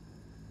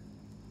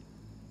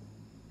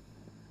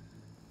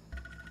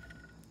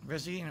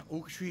 Investigating an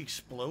oak tree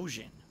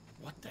explosion.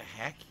 What the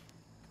heck?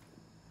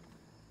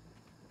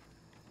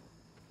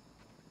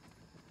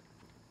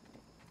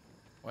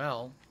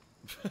 Well.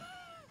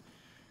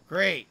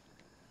 Great.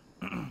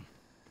 I'm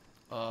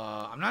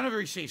not in a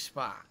very safe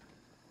spot.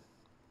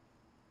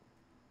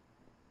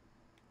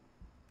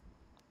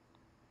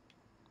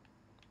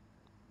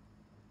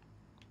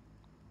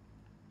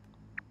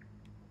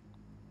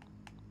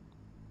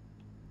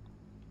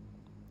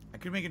 I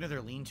could make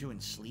another lean-to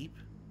and sleep,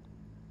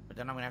 but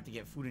then I'm gonna have to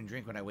get food and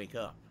drink when I wake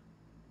up.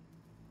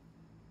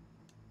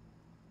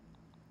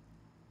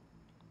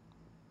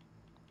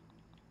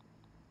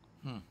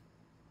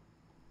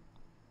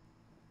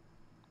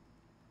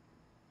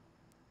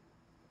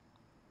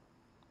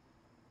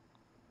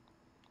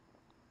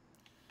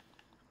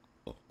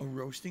 A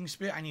roasting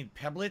spit? I need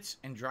pebblets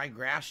and dry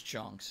grass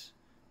chunks.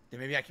 Then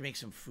maybe I can make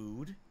some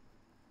food.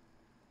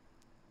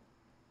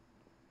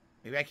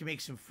 Maybe I can make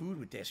some food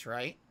with this,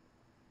 right?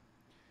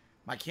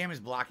 My cam is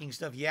blocking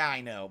stuff. Yeah, I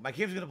know. My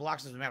cam's gonna block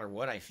stuff no matter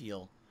what I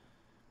feel.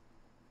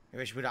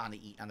 Maybe I should put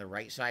it on the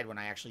right side when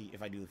I actually,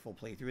 if I do the full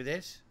playthrough of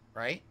this,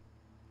 right?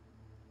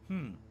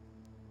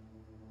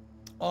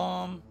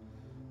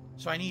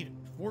 So I need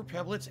 4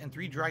 pebblets and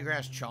 3 dry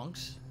grass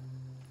chunks.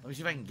 Let me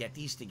see if I can get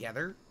these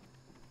together.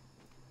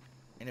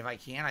 And if I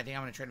can, I think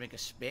I'm gonna try to make a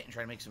spit and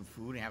try to make some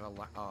food and have a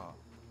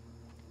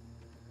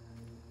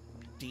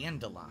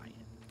dandelion.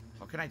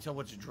 How can I tell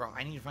what's dry?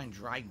 I need to find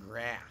dry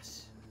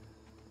grass.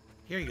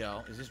 Here you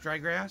go. Is this dry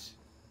grass?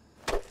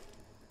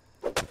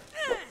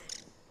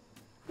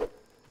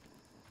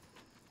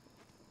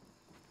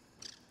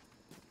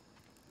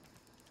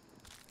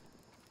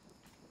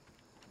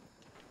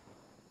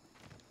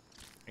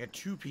 I got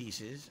 2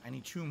 pieces. I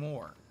need 2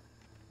 more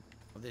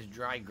of this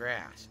dry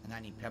grass. And I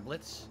need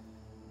pebblets.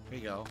 Here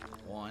you go.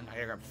 1. I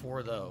gotta grab 4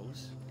 of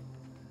those.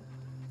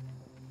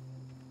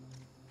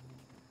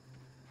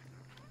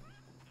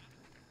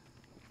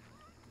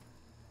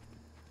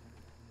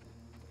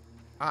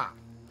 Ah.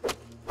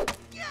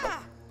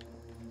 Yeah.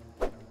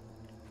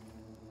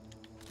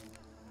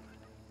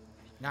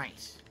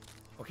 Nice.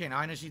 Okay, now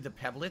I just need the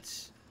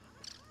pebblets.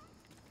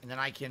 And then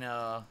I can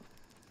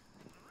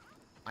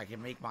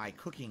make my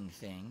cooking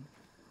thing.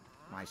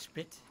 My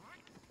spit.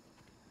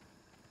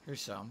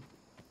 Here's some.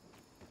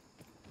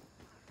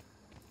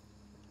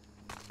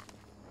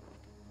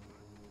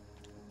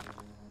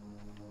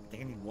 I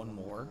think I need 1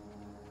 more.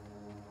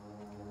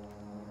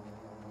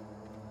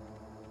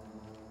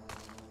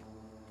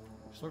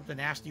 Slurp the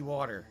nasty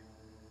water.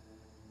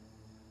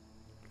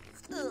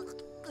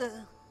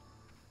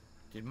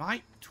 Did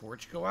my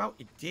torch go out?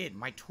 It did.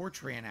 My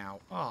torch ran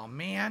out. Oh,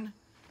 man.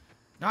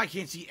 Now I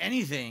can't see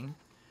anything.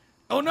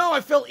 Oh, no.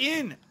 I fell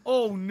in.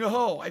 Oh,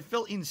 no. I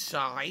fell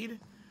inside.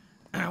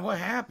 What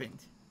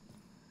happened?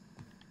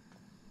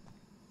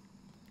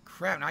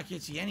 Crap. Now I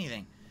can't see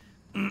anything.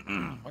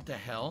 What the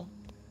hell?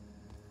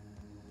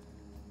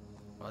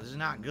 Oh, this is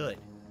not good.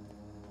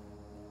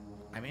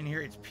 I'm in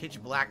here. It's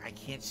pitch black. I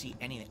can't see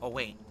anything. Oh,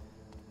 wait.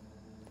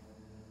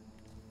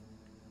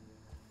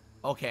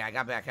 Okay, I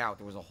got back out.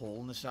 There was a hole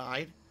in the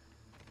side.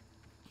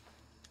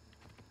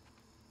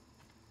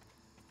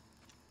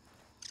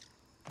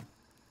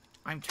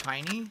 I'm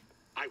tiny.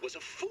 I was a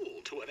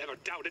fool to have ever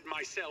doubted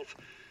myself.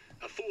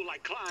 A fool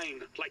like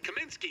Klein, like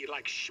Kaminsky,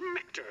 like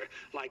Schmechter,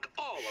 like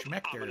all of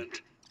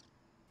Ominent.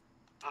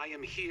 I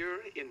am here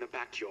in the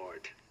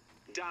backyard.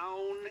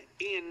 Down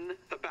in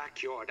the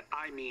backyard.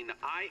 I mean,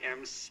 I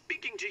am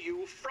speaking to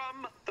you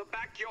from the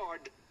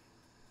backyard.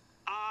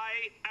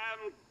 I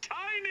am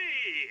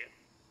tiny!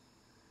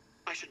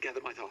 I should gather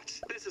my thoughts.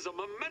 This is a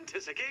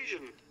momentous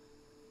occasion.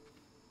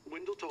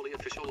 Wendell Tully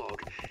official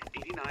log,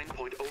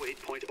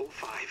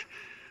 89.08.05.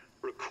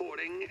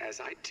 Recording as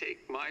I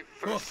take my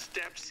first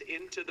steps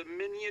into the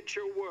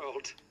miniature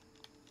world.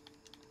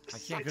 I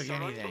can't cook Sights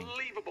are anything.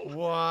 Unbelievable.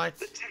 What?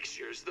 The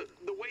textures, the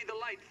way the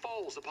light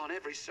falls upon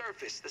every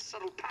surface, the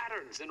subtle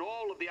patterns in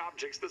all of the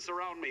objects that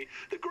surround me,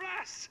 the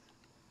grass.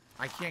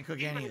 I can't cook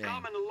Even anything.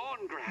 common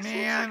lawn grass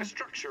Man. looks like a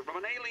structure from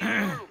an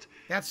alien world.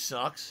 That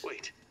sucks.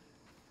 Wait,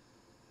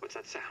 what's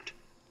that sound?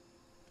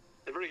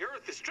 The very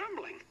earth is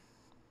trembling.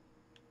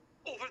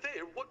 Over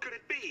there, what could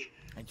it be?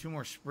 And 2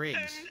 more sprigs.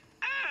 An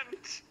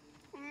ant!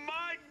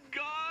 My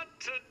God,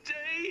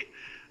 today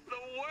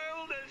the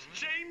world has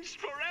changed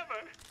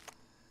forever.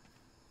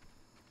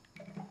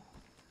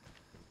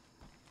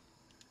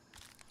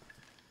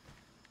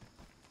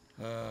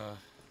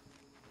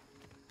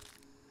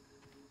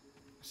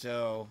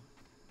 So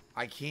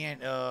I can't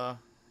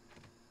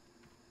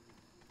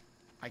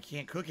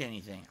cook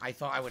anything. I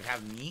thought I would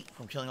have meat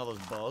from killing all those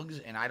bugs,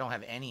 and I don't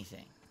have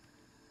anything.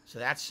 So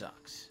that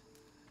sucks.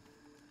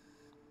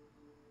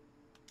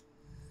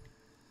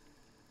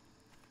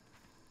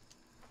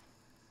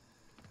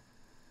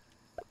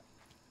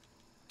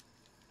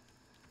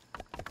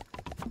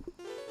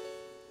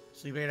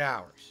 Sleep 8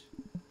 hours.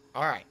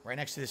 Alright, right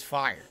next to this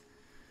fire.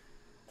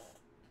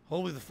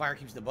 Hopefully the fire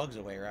keeps the bugs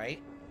away,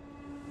 right?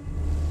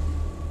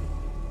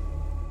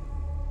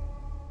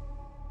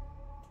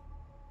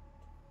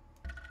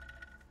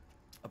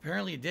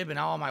 Apparently it did, but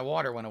now all my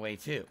water went away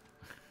too.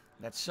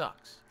 That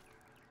sucks.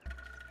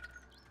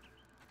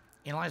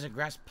 Analyze a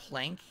grass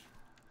plank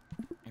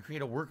and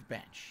create a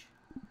workbench.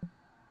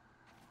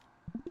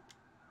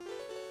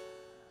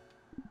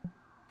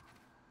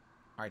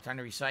 Alright, time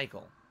to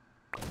recycle.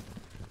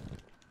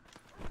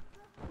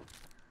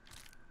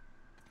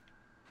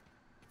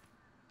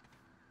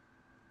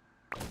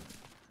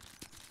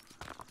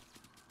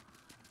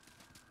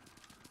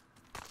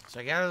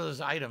 So I got all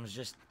those items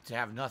just to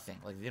have nothing.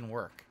 Like, it didn't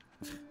work.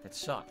 That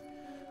sucked.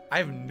 I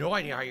have no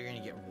idea how you're going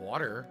to get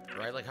water,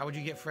 right? Like, how would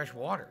you get fresh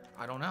water?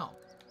 I don't know.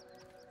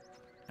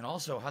 And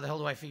also, how the hell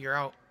do I figure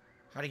out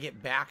how to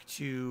get back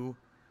to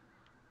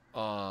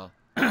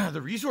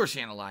the resource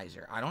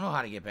analyzer? I don't know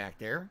how to get back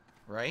there,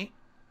 right?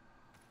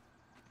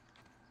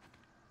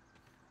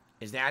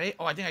 Is that it?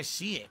 Oh, I think I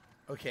see it.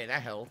 Okay,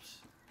 that helps.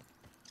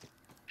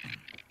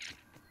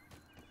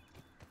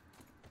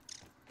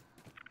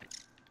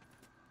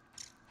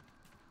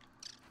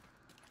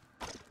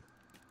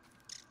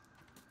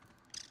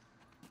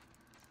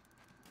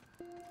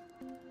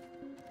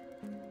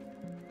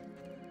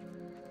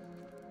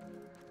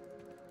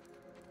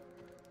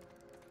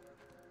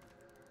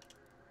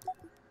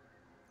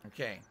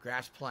 Okay,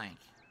 grass plank.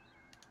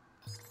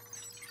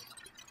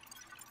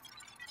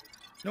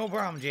 No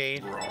problem,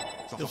 Jade.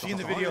 You'll see in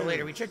the video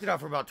later. We checked it out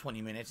for about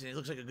 20 minutes, and it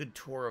looks like a good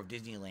tour of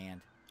Disneyland.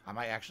 I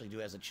might actually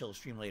do it as a chill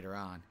stream later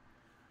on.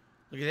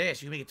 Look at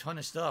this. You can make a ton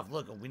of stuff.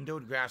 Look, a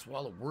windowed grass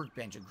wall, a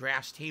workbench, a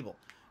grass table,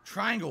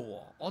 triangle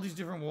wall. All these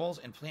different walls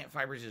and plant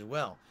fibers as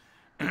well.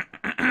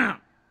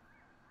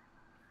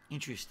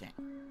 Interesting.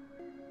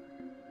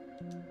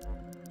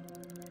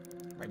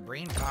 My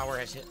brain power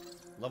has hit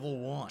level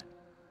 1.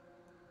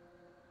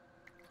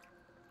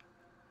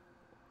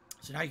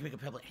 So now you can make a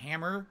pebble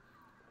hammer,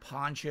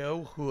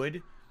 poncho,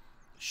 hood,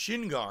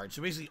 shin guard.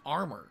 So basically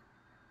armor.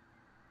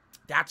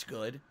 That's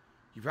good.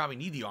 You probably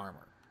need the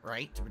armor,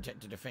 right? To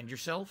protect, to defend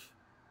yourself.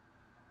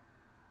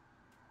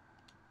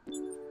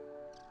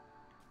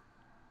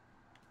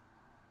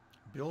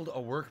 Build a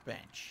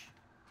workbench.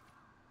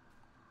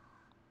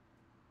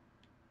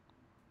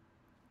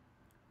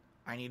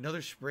 I need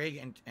another sprig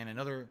and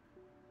another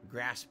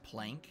grass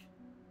plank.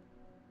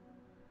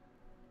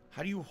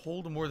 How do you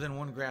hold more than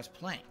one grass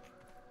plank?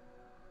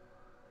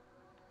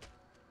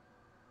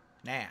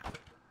 Now,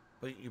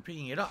 but you're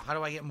picking it up. How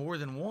do I get more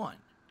than one?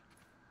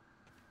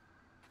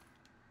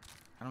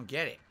 I don't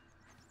get it.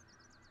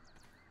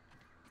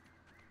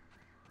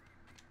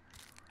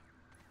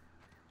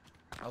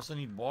 I also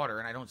need water,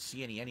 and I don't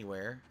see any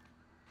anywhere.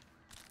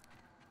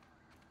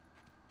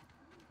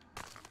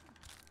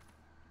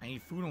 I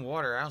need food and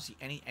water. I don't see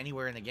any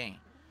anywhere in the game.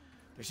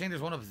 They're saying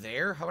there's one up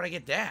there? How would I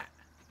get that?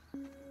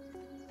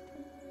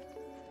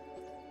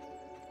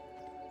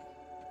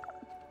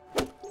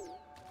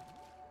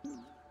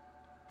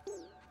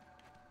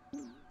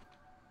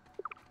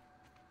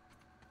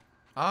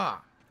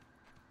 Ah.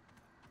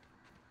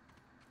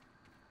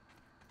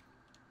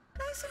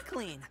 Nice and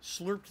clean.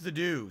 Slurped the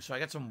dew. So I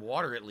got some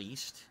water at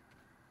least.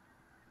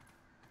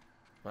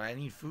 But I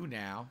need food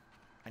now.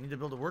 I need to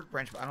build a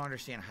workbench, but I don't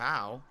understand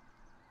how.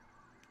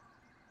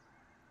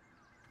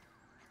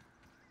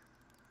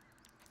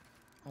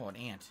 Oh, an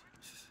ant.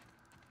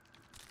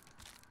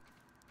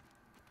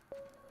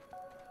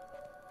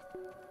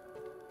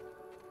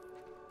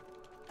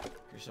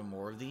 Here's some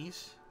more of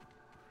these.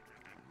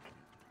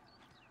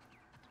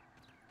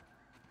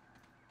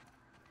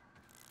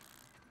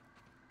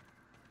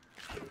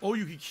 Oh,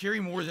 you could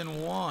carry more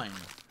than one.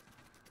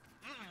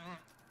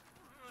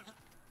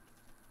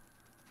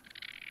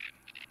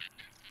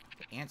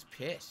 The ant's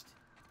pissed.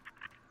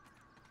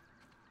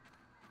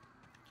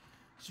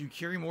 So you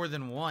carry more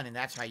than one, and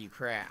that's how you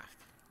craft.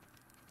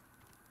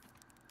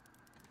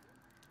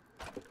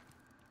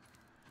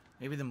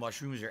 Maybe the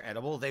mushrooms are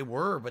edible. They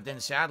were, but then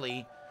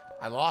sadly,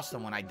 I lost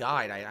them when I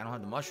died. I don't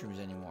have the mushrooms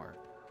anymore.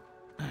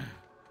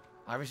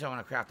 Obviously, I want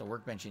to craft a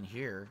workbench in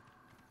here.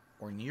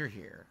 Or near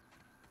here.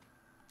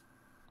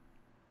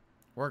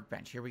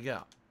 Workbench. Here we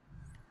go.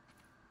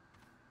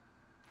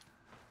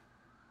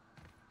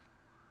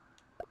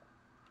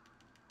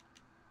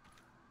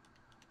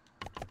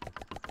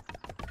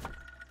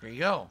 There you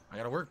go. I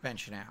got a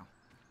workbench now.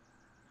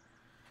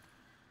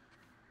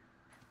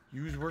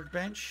 Use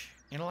workbench.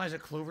 Analyze a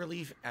clover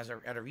leaf as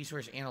at a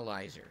resource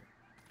analyzer.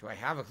 Do I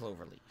have a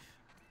clover leaf?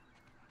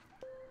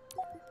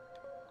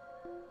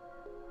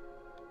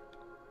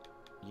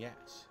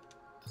 Yes.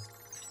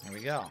 There we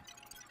go.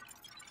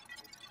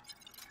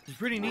 It's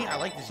pretty neat. I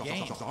like this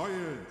game.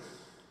 Science.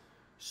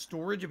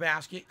 Storage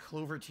basket,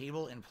 clover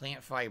table, and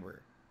plant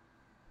fiber.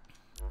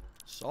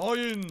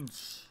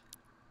 Science.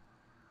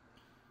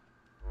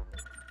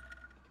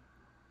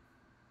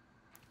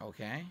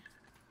 Okay.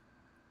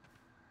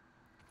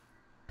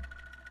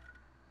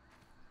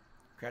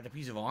 Craft a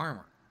piece of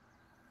armor.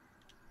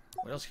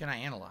 What else can I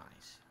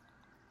analyze?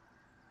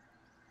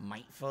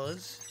 Mite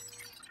fuzz.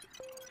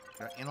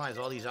 Gotta analyze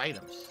all these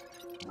items.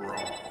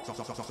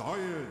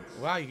 Science.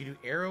 Wow, you can do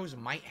arrows,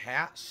 mite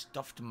hat,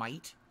 stuffed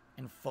mite,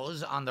 and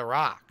fuzz on the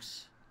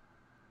rocks.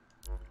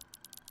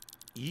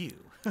 Ew.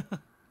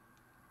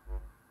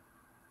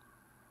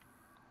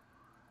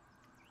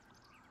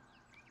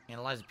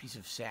 Analyze a piece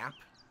of sap.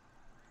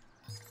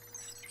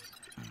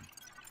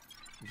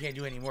 We can't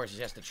do any more, so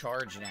it has to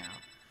charge now.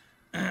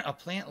 A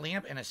plant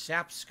lamp and a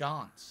sap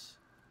sconce.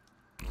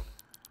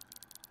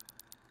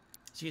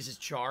 See, this is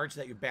charged,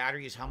 that your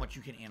battery is how much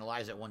you can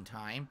analyze at one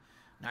time.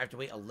 Now I have to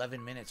wait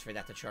 11 minutes for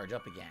that to charge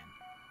up again.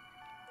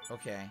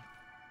 Okay.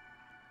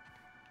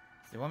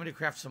 They want me to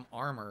craft some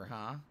armor,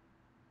 huh?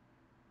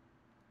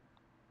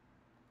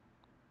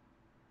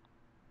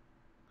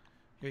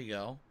 Here you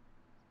go.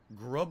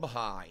 Grub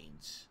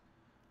hides.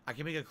 I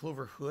can make a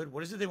clover hood.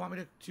 What is it they want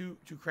me to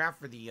craft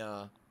for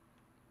the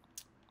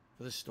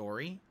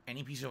story?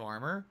 Any piece of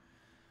armor.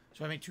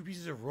 So I make 2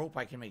 pieces of rope,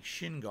 I can make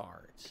shin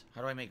guards.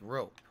 How do I make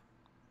rope?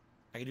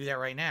 I can do that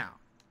right now.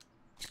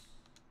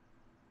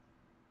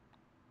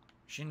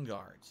 Shin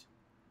guards.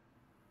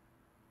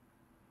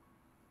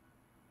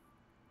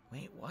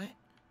 Wait, what?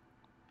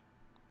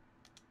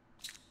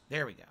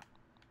 There we go.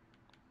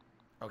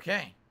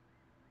 Okay.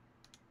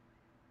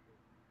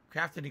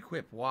 Craft and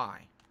equip.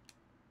 Why?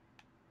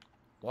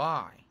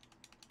 Why?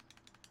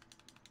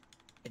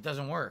 It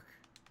doesn't work.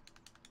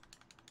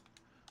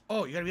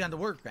 Oh, you gotta be on the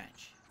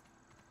workbench.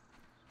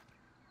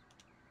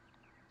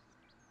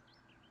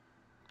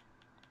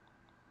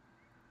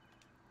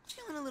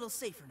 Feeling a little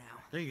safer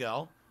now. There you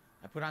go.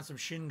 I put on some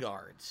shin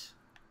guards.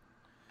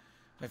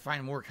 If I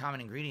find more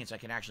common ingredients, I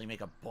can actually make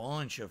a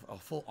bunch of a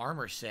full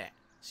armor set.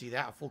 See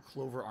that? A full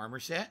clover armor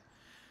set.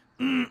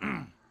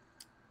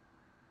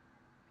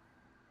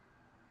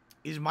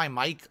 Is my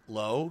mic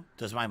low?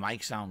 Does my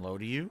mic sound low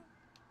to you?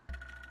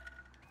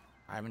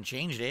 I haven't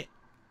changed it.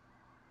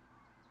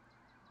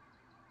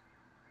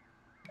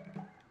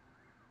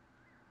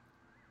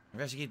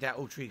 Investigate that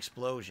oak tree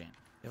explosion.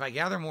 If I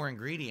gather more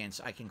ingredients,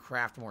 I can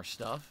craft more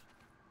stuff.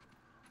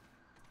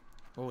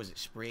 What was it?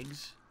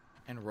 Sprigs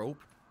and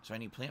rope. So I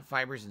need plant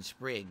fibers and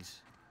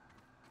sprigs.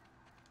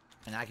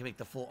 And I can make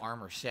the full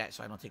armor set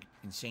so I don't take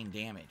insane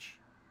damage.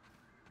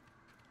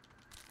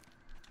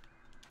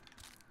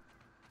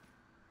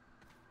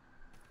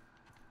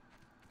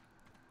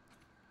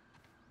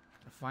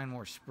 To find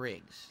more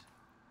sprigs.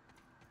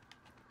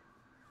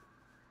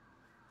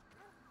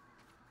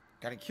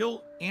 Gotta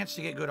kill ants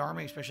to get good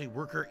armor, especially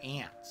worker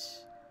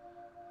ants.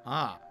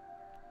 Ah.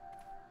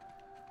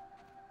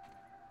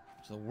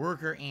 So the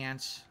worker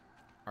ants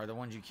are the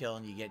ones you kill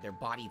and you get their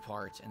body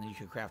parts and then you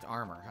can craft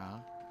armor, huh?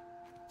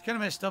 It's kind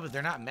of messed up if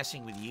they're not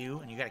messing with you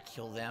and you gotta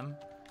kill them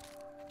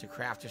to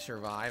craft to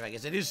survive. I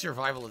guess it is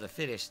survival of the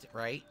fittest,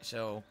 right?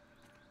 So,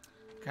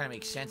 kind of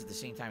makes sense at the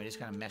same time. It is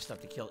kind of messed up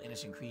to kill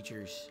innocent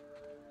creatures.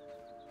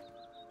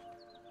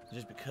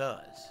 Just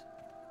because.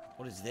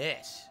 What is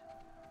this?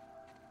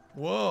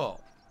 Whoa.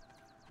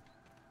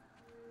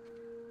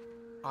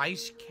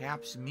 Ice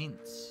caps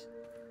mints.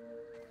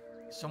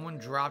 Someone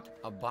dropped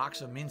a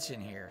box of mints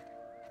in here.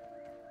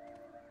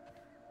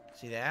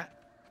 See that?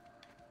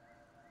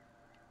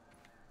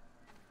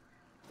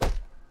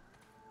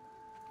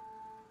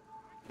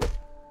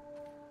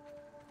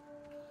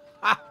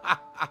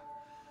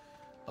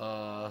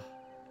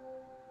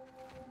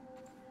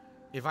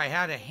 If I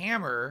had a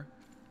hammer,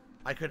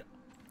 I could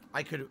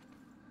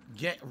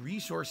get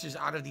resources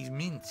out of these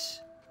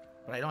mints.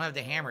 But I don't have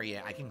the hammer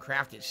yet. I can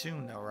craft it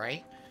soon though,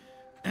 right?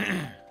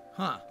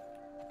 Huh.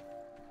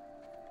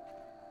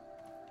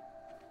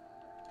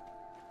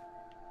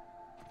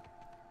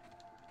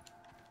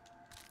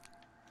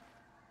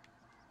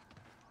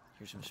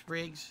 Here's some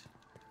sprigs.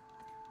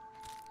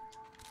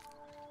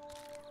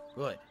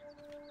 Good.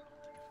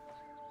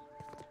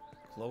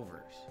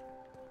 Clovers.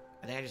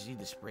 I think I just need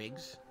the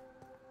sprigs.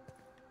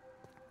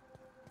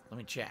 Let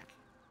me check.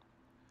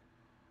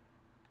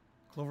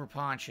 Clover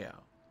poncho.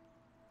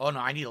 Oh no,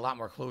 I need a lot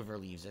more clover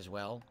leaves as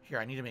well. Here,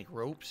 I need to make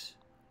ropes.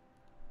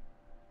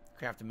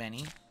 Craft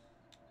many.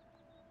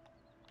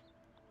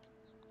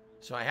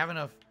 So I have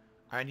enough.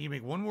 I need to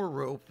make one more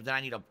rope, but then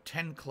I need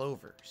 10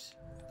 clovers.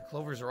 The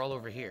clovers are all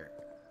over here.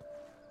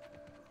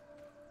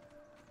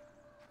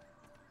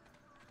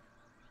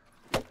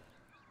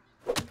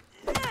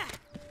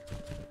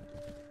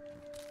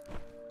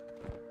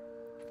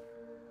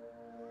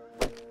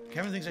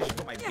 Kevin thinks I should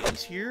put my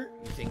base here.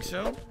 You think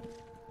so?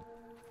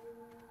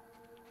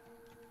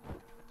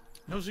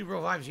 No Super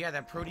Vibes. Yeah,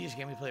 that Proteus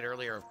game we played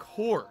earlier, of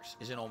course,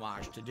 is an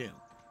homage to Doom.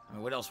 I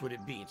mean, what else would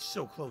it be? It's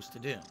so close to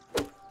Doom.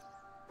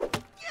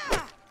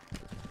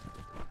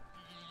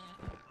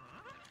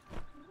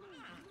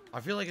 I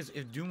feel like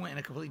if Doom went in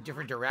a completely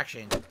different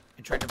direction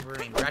and tried to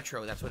remain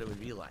retro, that's what it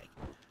would be like.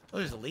 Oh,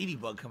 there's a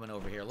ladybug coming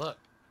over here. Look.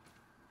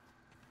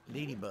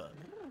 Ladybug.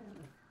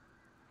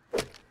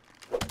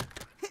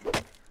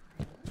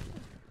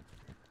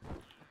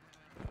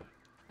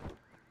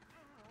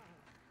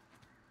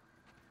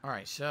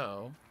 Alright,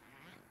 so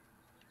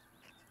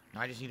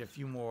now I just need a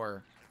few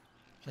more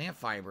plant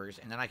fibers,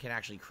 and then I can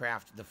actually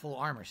craft the full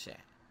armor set.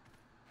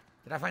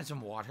 Did I find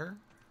some water?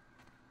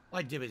 All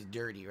I did was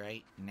dirty,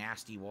 right?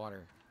 Nasty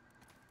water.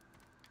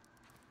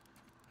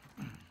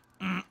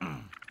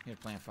 Here's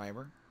plant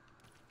fiber.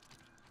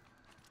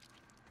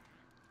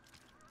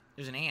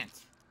 There's an ant. What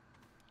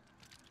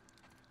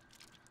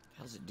the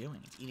hell's it doing?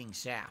 It's eating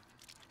sap.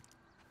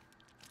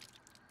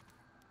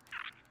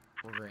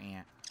 Burger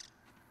ant.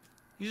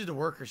 He's the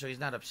worker, so he's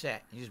not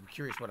upset. He's just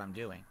curious what I'm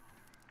doing.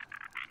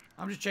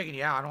 I'm just checking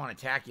you out. I don't want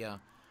to attack you.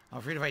 I'm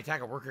afraid if I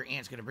attack a worker ant,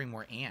 it's going to bring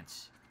more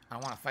ants. I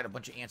don't want to fight a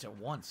bunch of ants at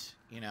once,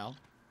 you know?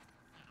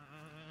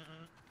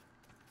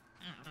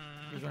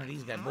 Here's one of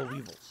these guys, Boll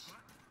Weevils.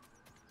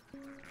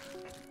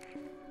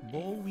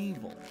 Boll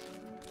Weevil.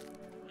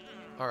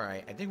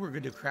 Alright, I think we're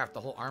good to craft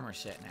the whole armor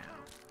set now.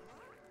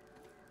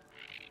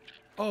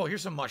 Oh,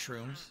 here's some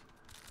mushrooms.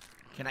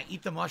 Can I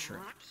eat the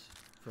mushrooms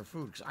for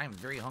food? Because I am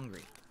very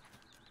hungry.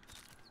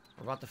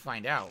 We're about to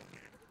find out.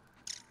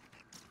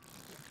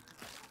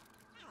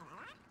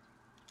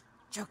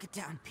 Choke it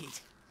down,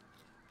 Pete.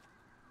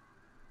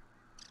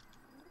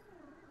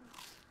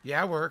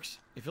 Yeah, it works.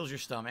 It fills your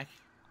stomach.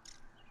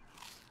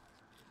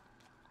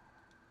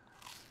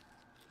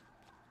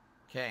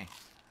 Okay.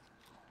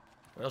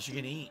 What else you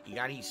gonna eat? You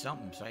gotta eat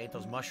something, so I ate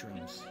those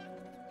mushrooms.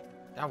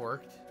 That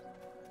worked.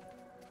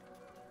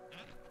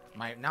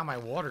 Now my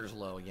water's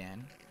low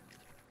again.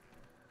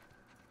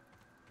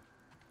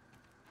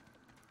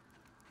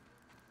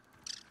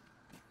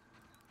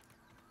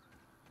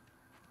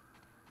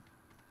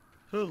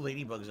 Oh,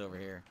 ladybug's over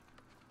here.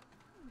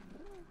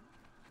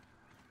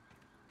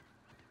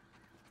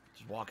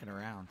 Just walking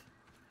around.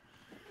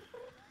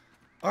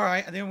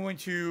 Alright, I think I'm going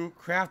to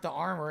craft the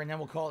armor and then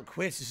we'll call it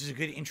quits. This is a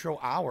good intro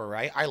hour,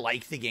 right? I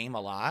like the game a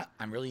lot.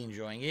 I'm really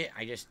enjoying it.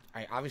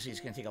 Obviously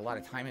it's going to take a lot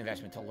of time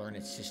investment to learn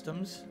its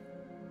systems.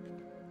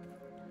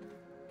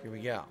 Here we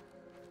go.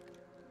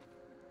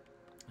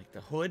 Like the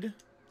hood.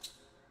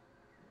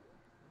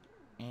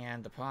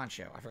 And the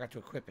poncho. I forgot to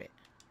equip it.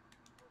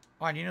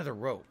 Oh, I need another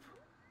rope.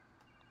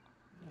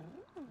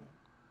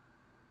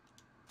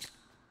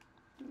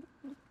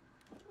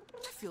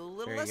 I feel a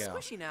little less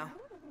squishy now.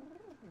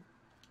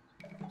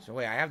 So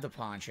wait, I have the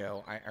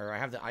poncho, I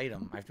have the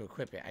item. I have to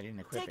equip it. I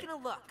didn't equip it. Taking a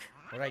look.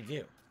 What did I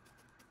do?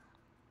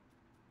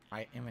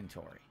 My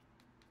inventory.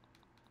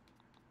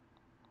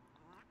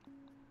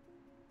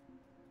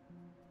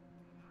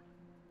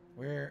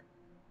 Where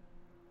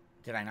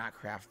did I not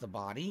craft the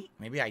body?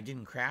 Maybe I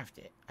didn't craft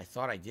it. I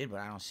thought I did, but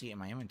I don't see it in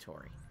my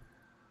inventory.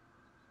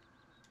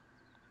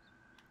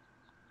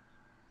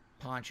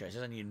 Poncho. It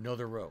says I need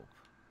another rope.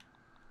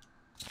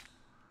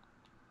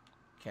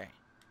 Okay.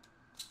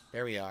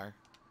 There we are.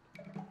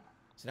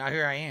 So now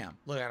here I am.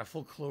 Look, I got a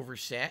full clover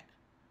set.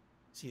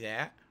 See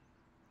that?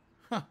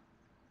 Huh.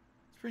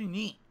 It's pretty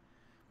neat.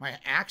 My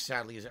axe,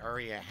 sadly, is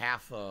already at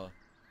half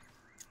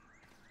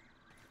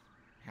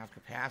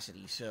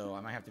capacity, so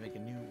I might have to make a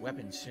new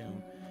weapon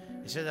soon.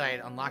 They said that I had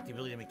unlocked the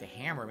ability to make the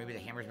hammer. Maybe the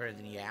hammer's better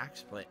than the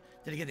axe, but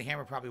then again, the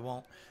hammer probably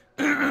won't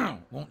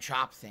won't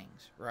chop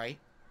things, right?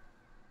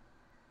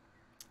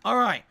 All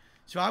right.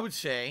 So I would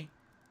say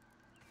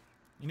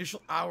the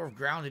initial hour of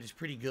Grounded is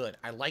pretty good.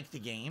 I like the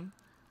game,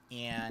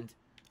 and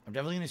I'm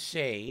definitely going to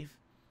save,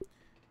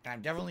 and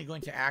I'm definitely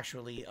going to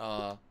actually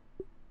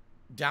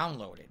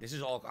download it. This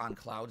is all on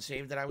cloud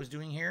save that I was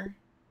doing here.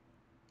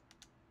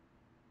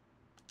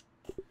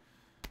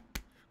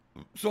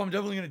 So I'm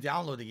definitely going to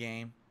download the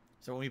game.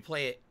 So when we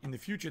play it in the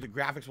future, the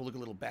graphics will look a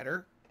little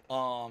better.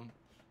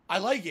 I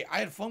like it. I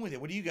had fun with it.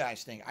 What do you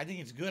guys think? I think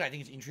it's good. I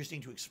think it's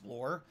interesting to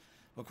explore.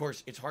 Of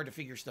course, it's hard to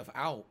figure stuff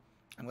out.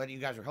 I'm glad you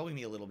guys are helping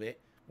me a little bit.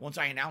 Once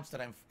I announce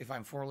that if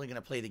I'm formally going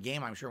to play the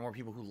game, I'm sure more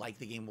people who like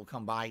the game will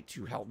come by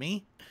to help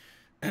me.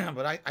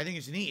 But I think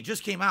it's neat. It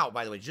just came out,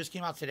 by the way. It just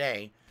came out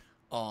today.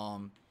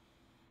 And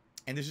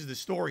this is the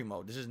story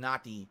mode. This is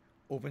not the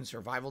open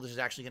survival. This is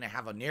actually going to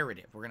have a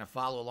narrative. We're going to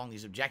follow along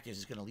these objectives.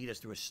 It's going to lead us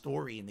through a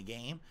story in the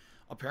game.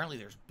 Apparently,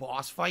 there's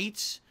boss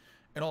fights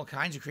and all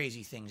kinds of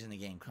crazy things in the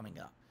game coming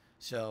up.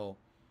 So,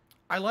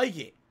 I like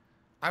it.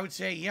 I would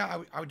say,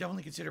 yeah, I would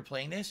definitely consider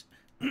playing this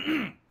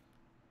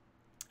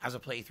as a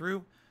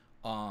playthrough.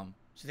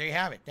 So there you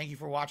have it. Thank you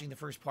for watching the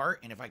first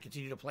part. And if I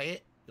continue to play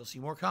it, you'll see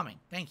more coming.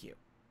 Thank you.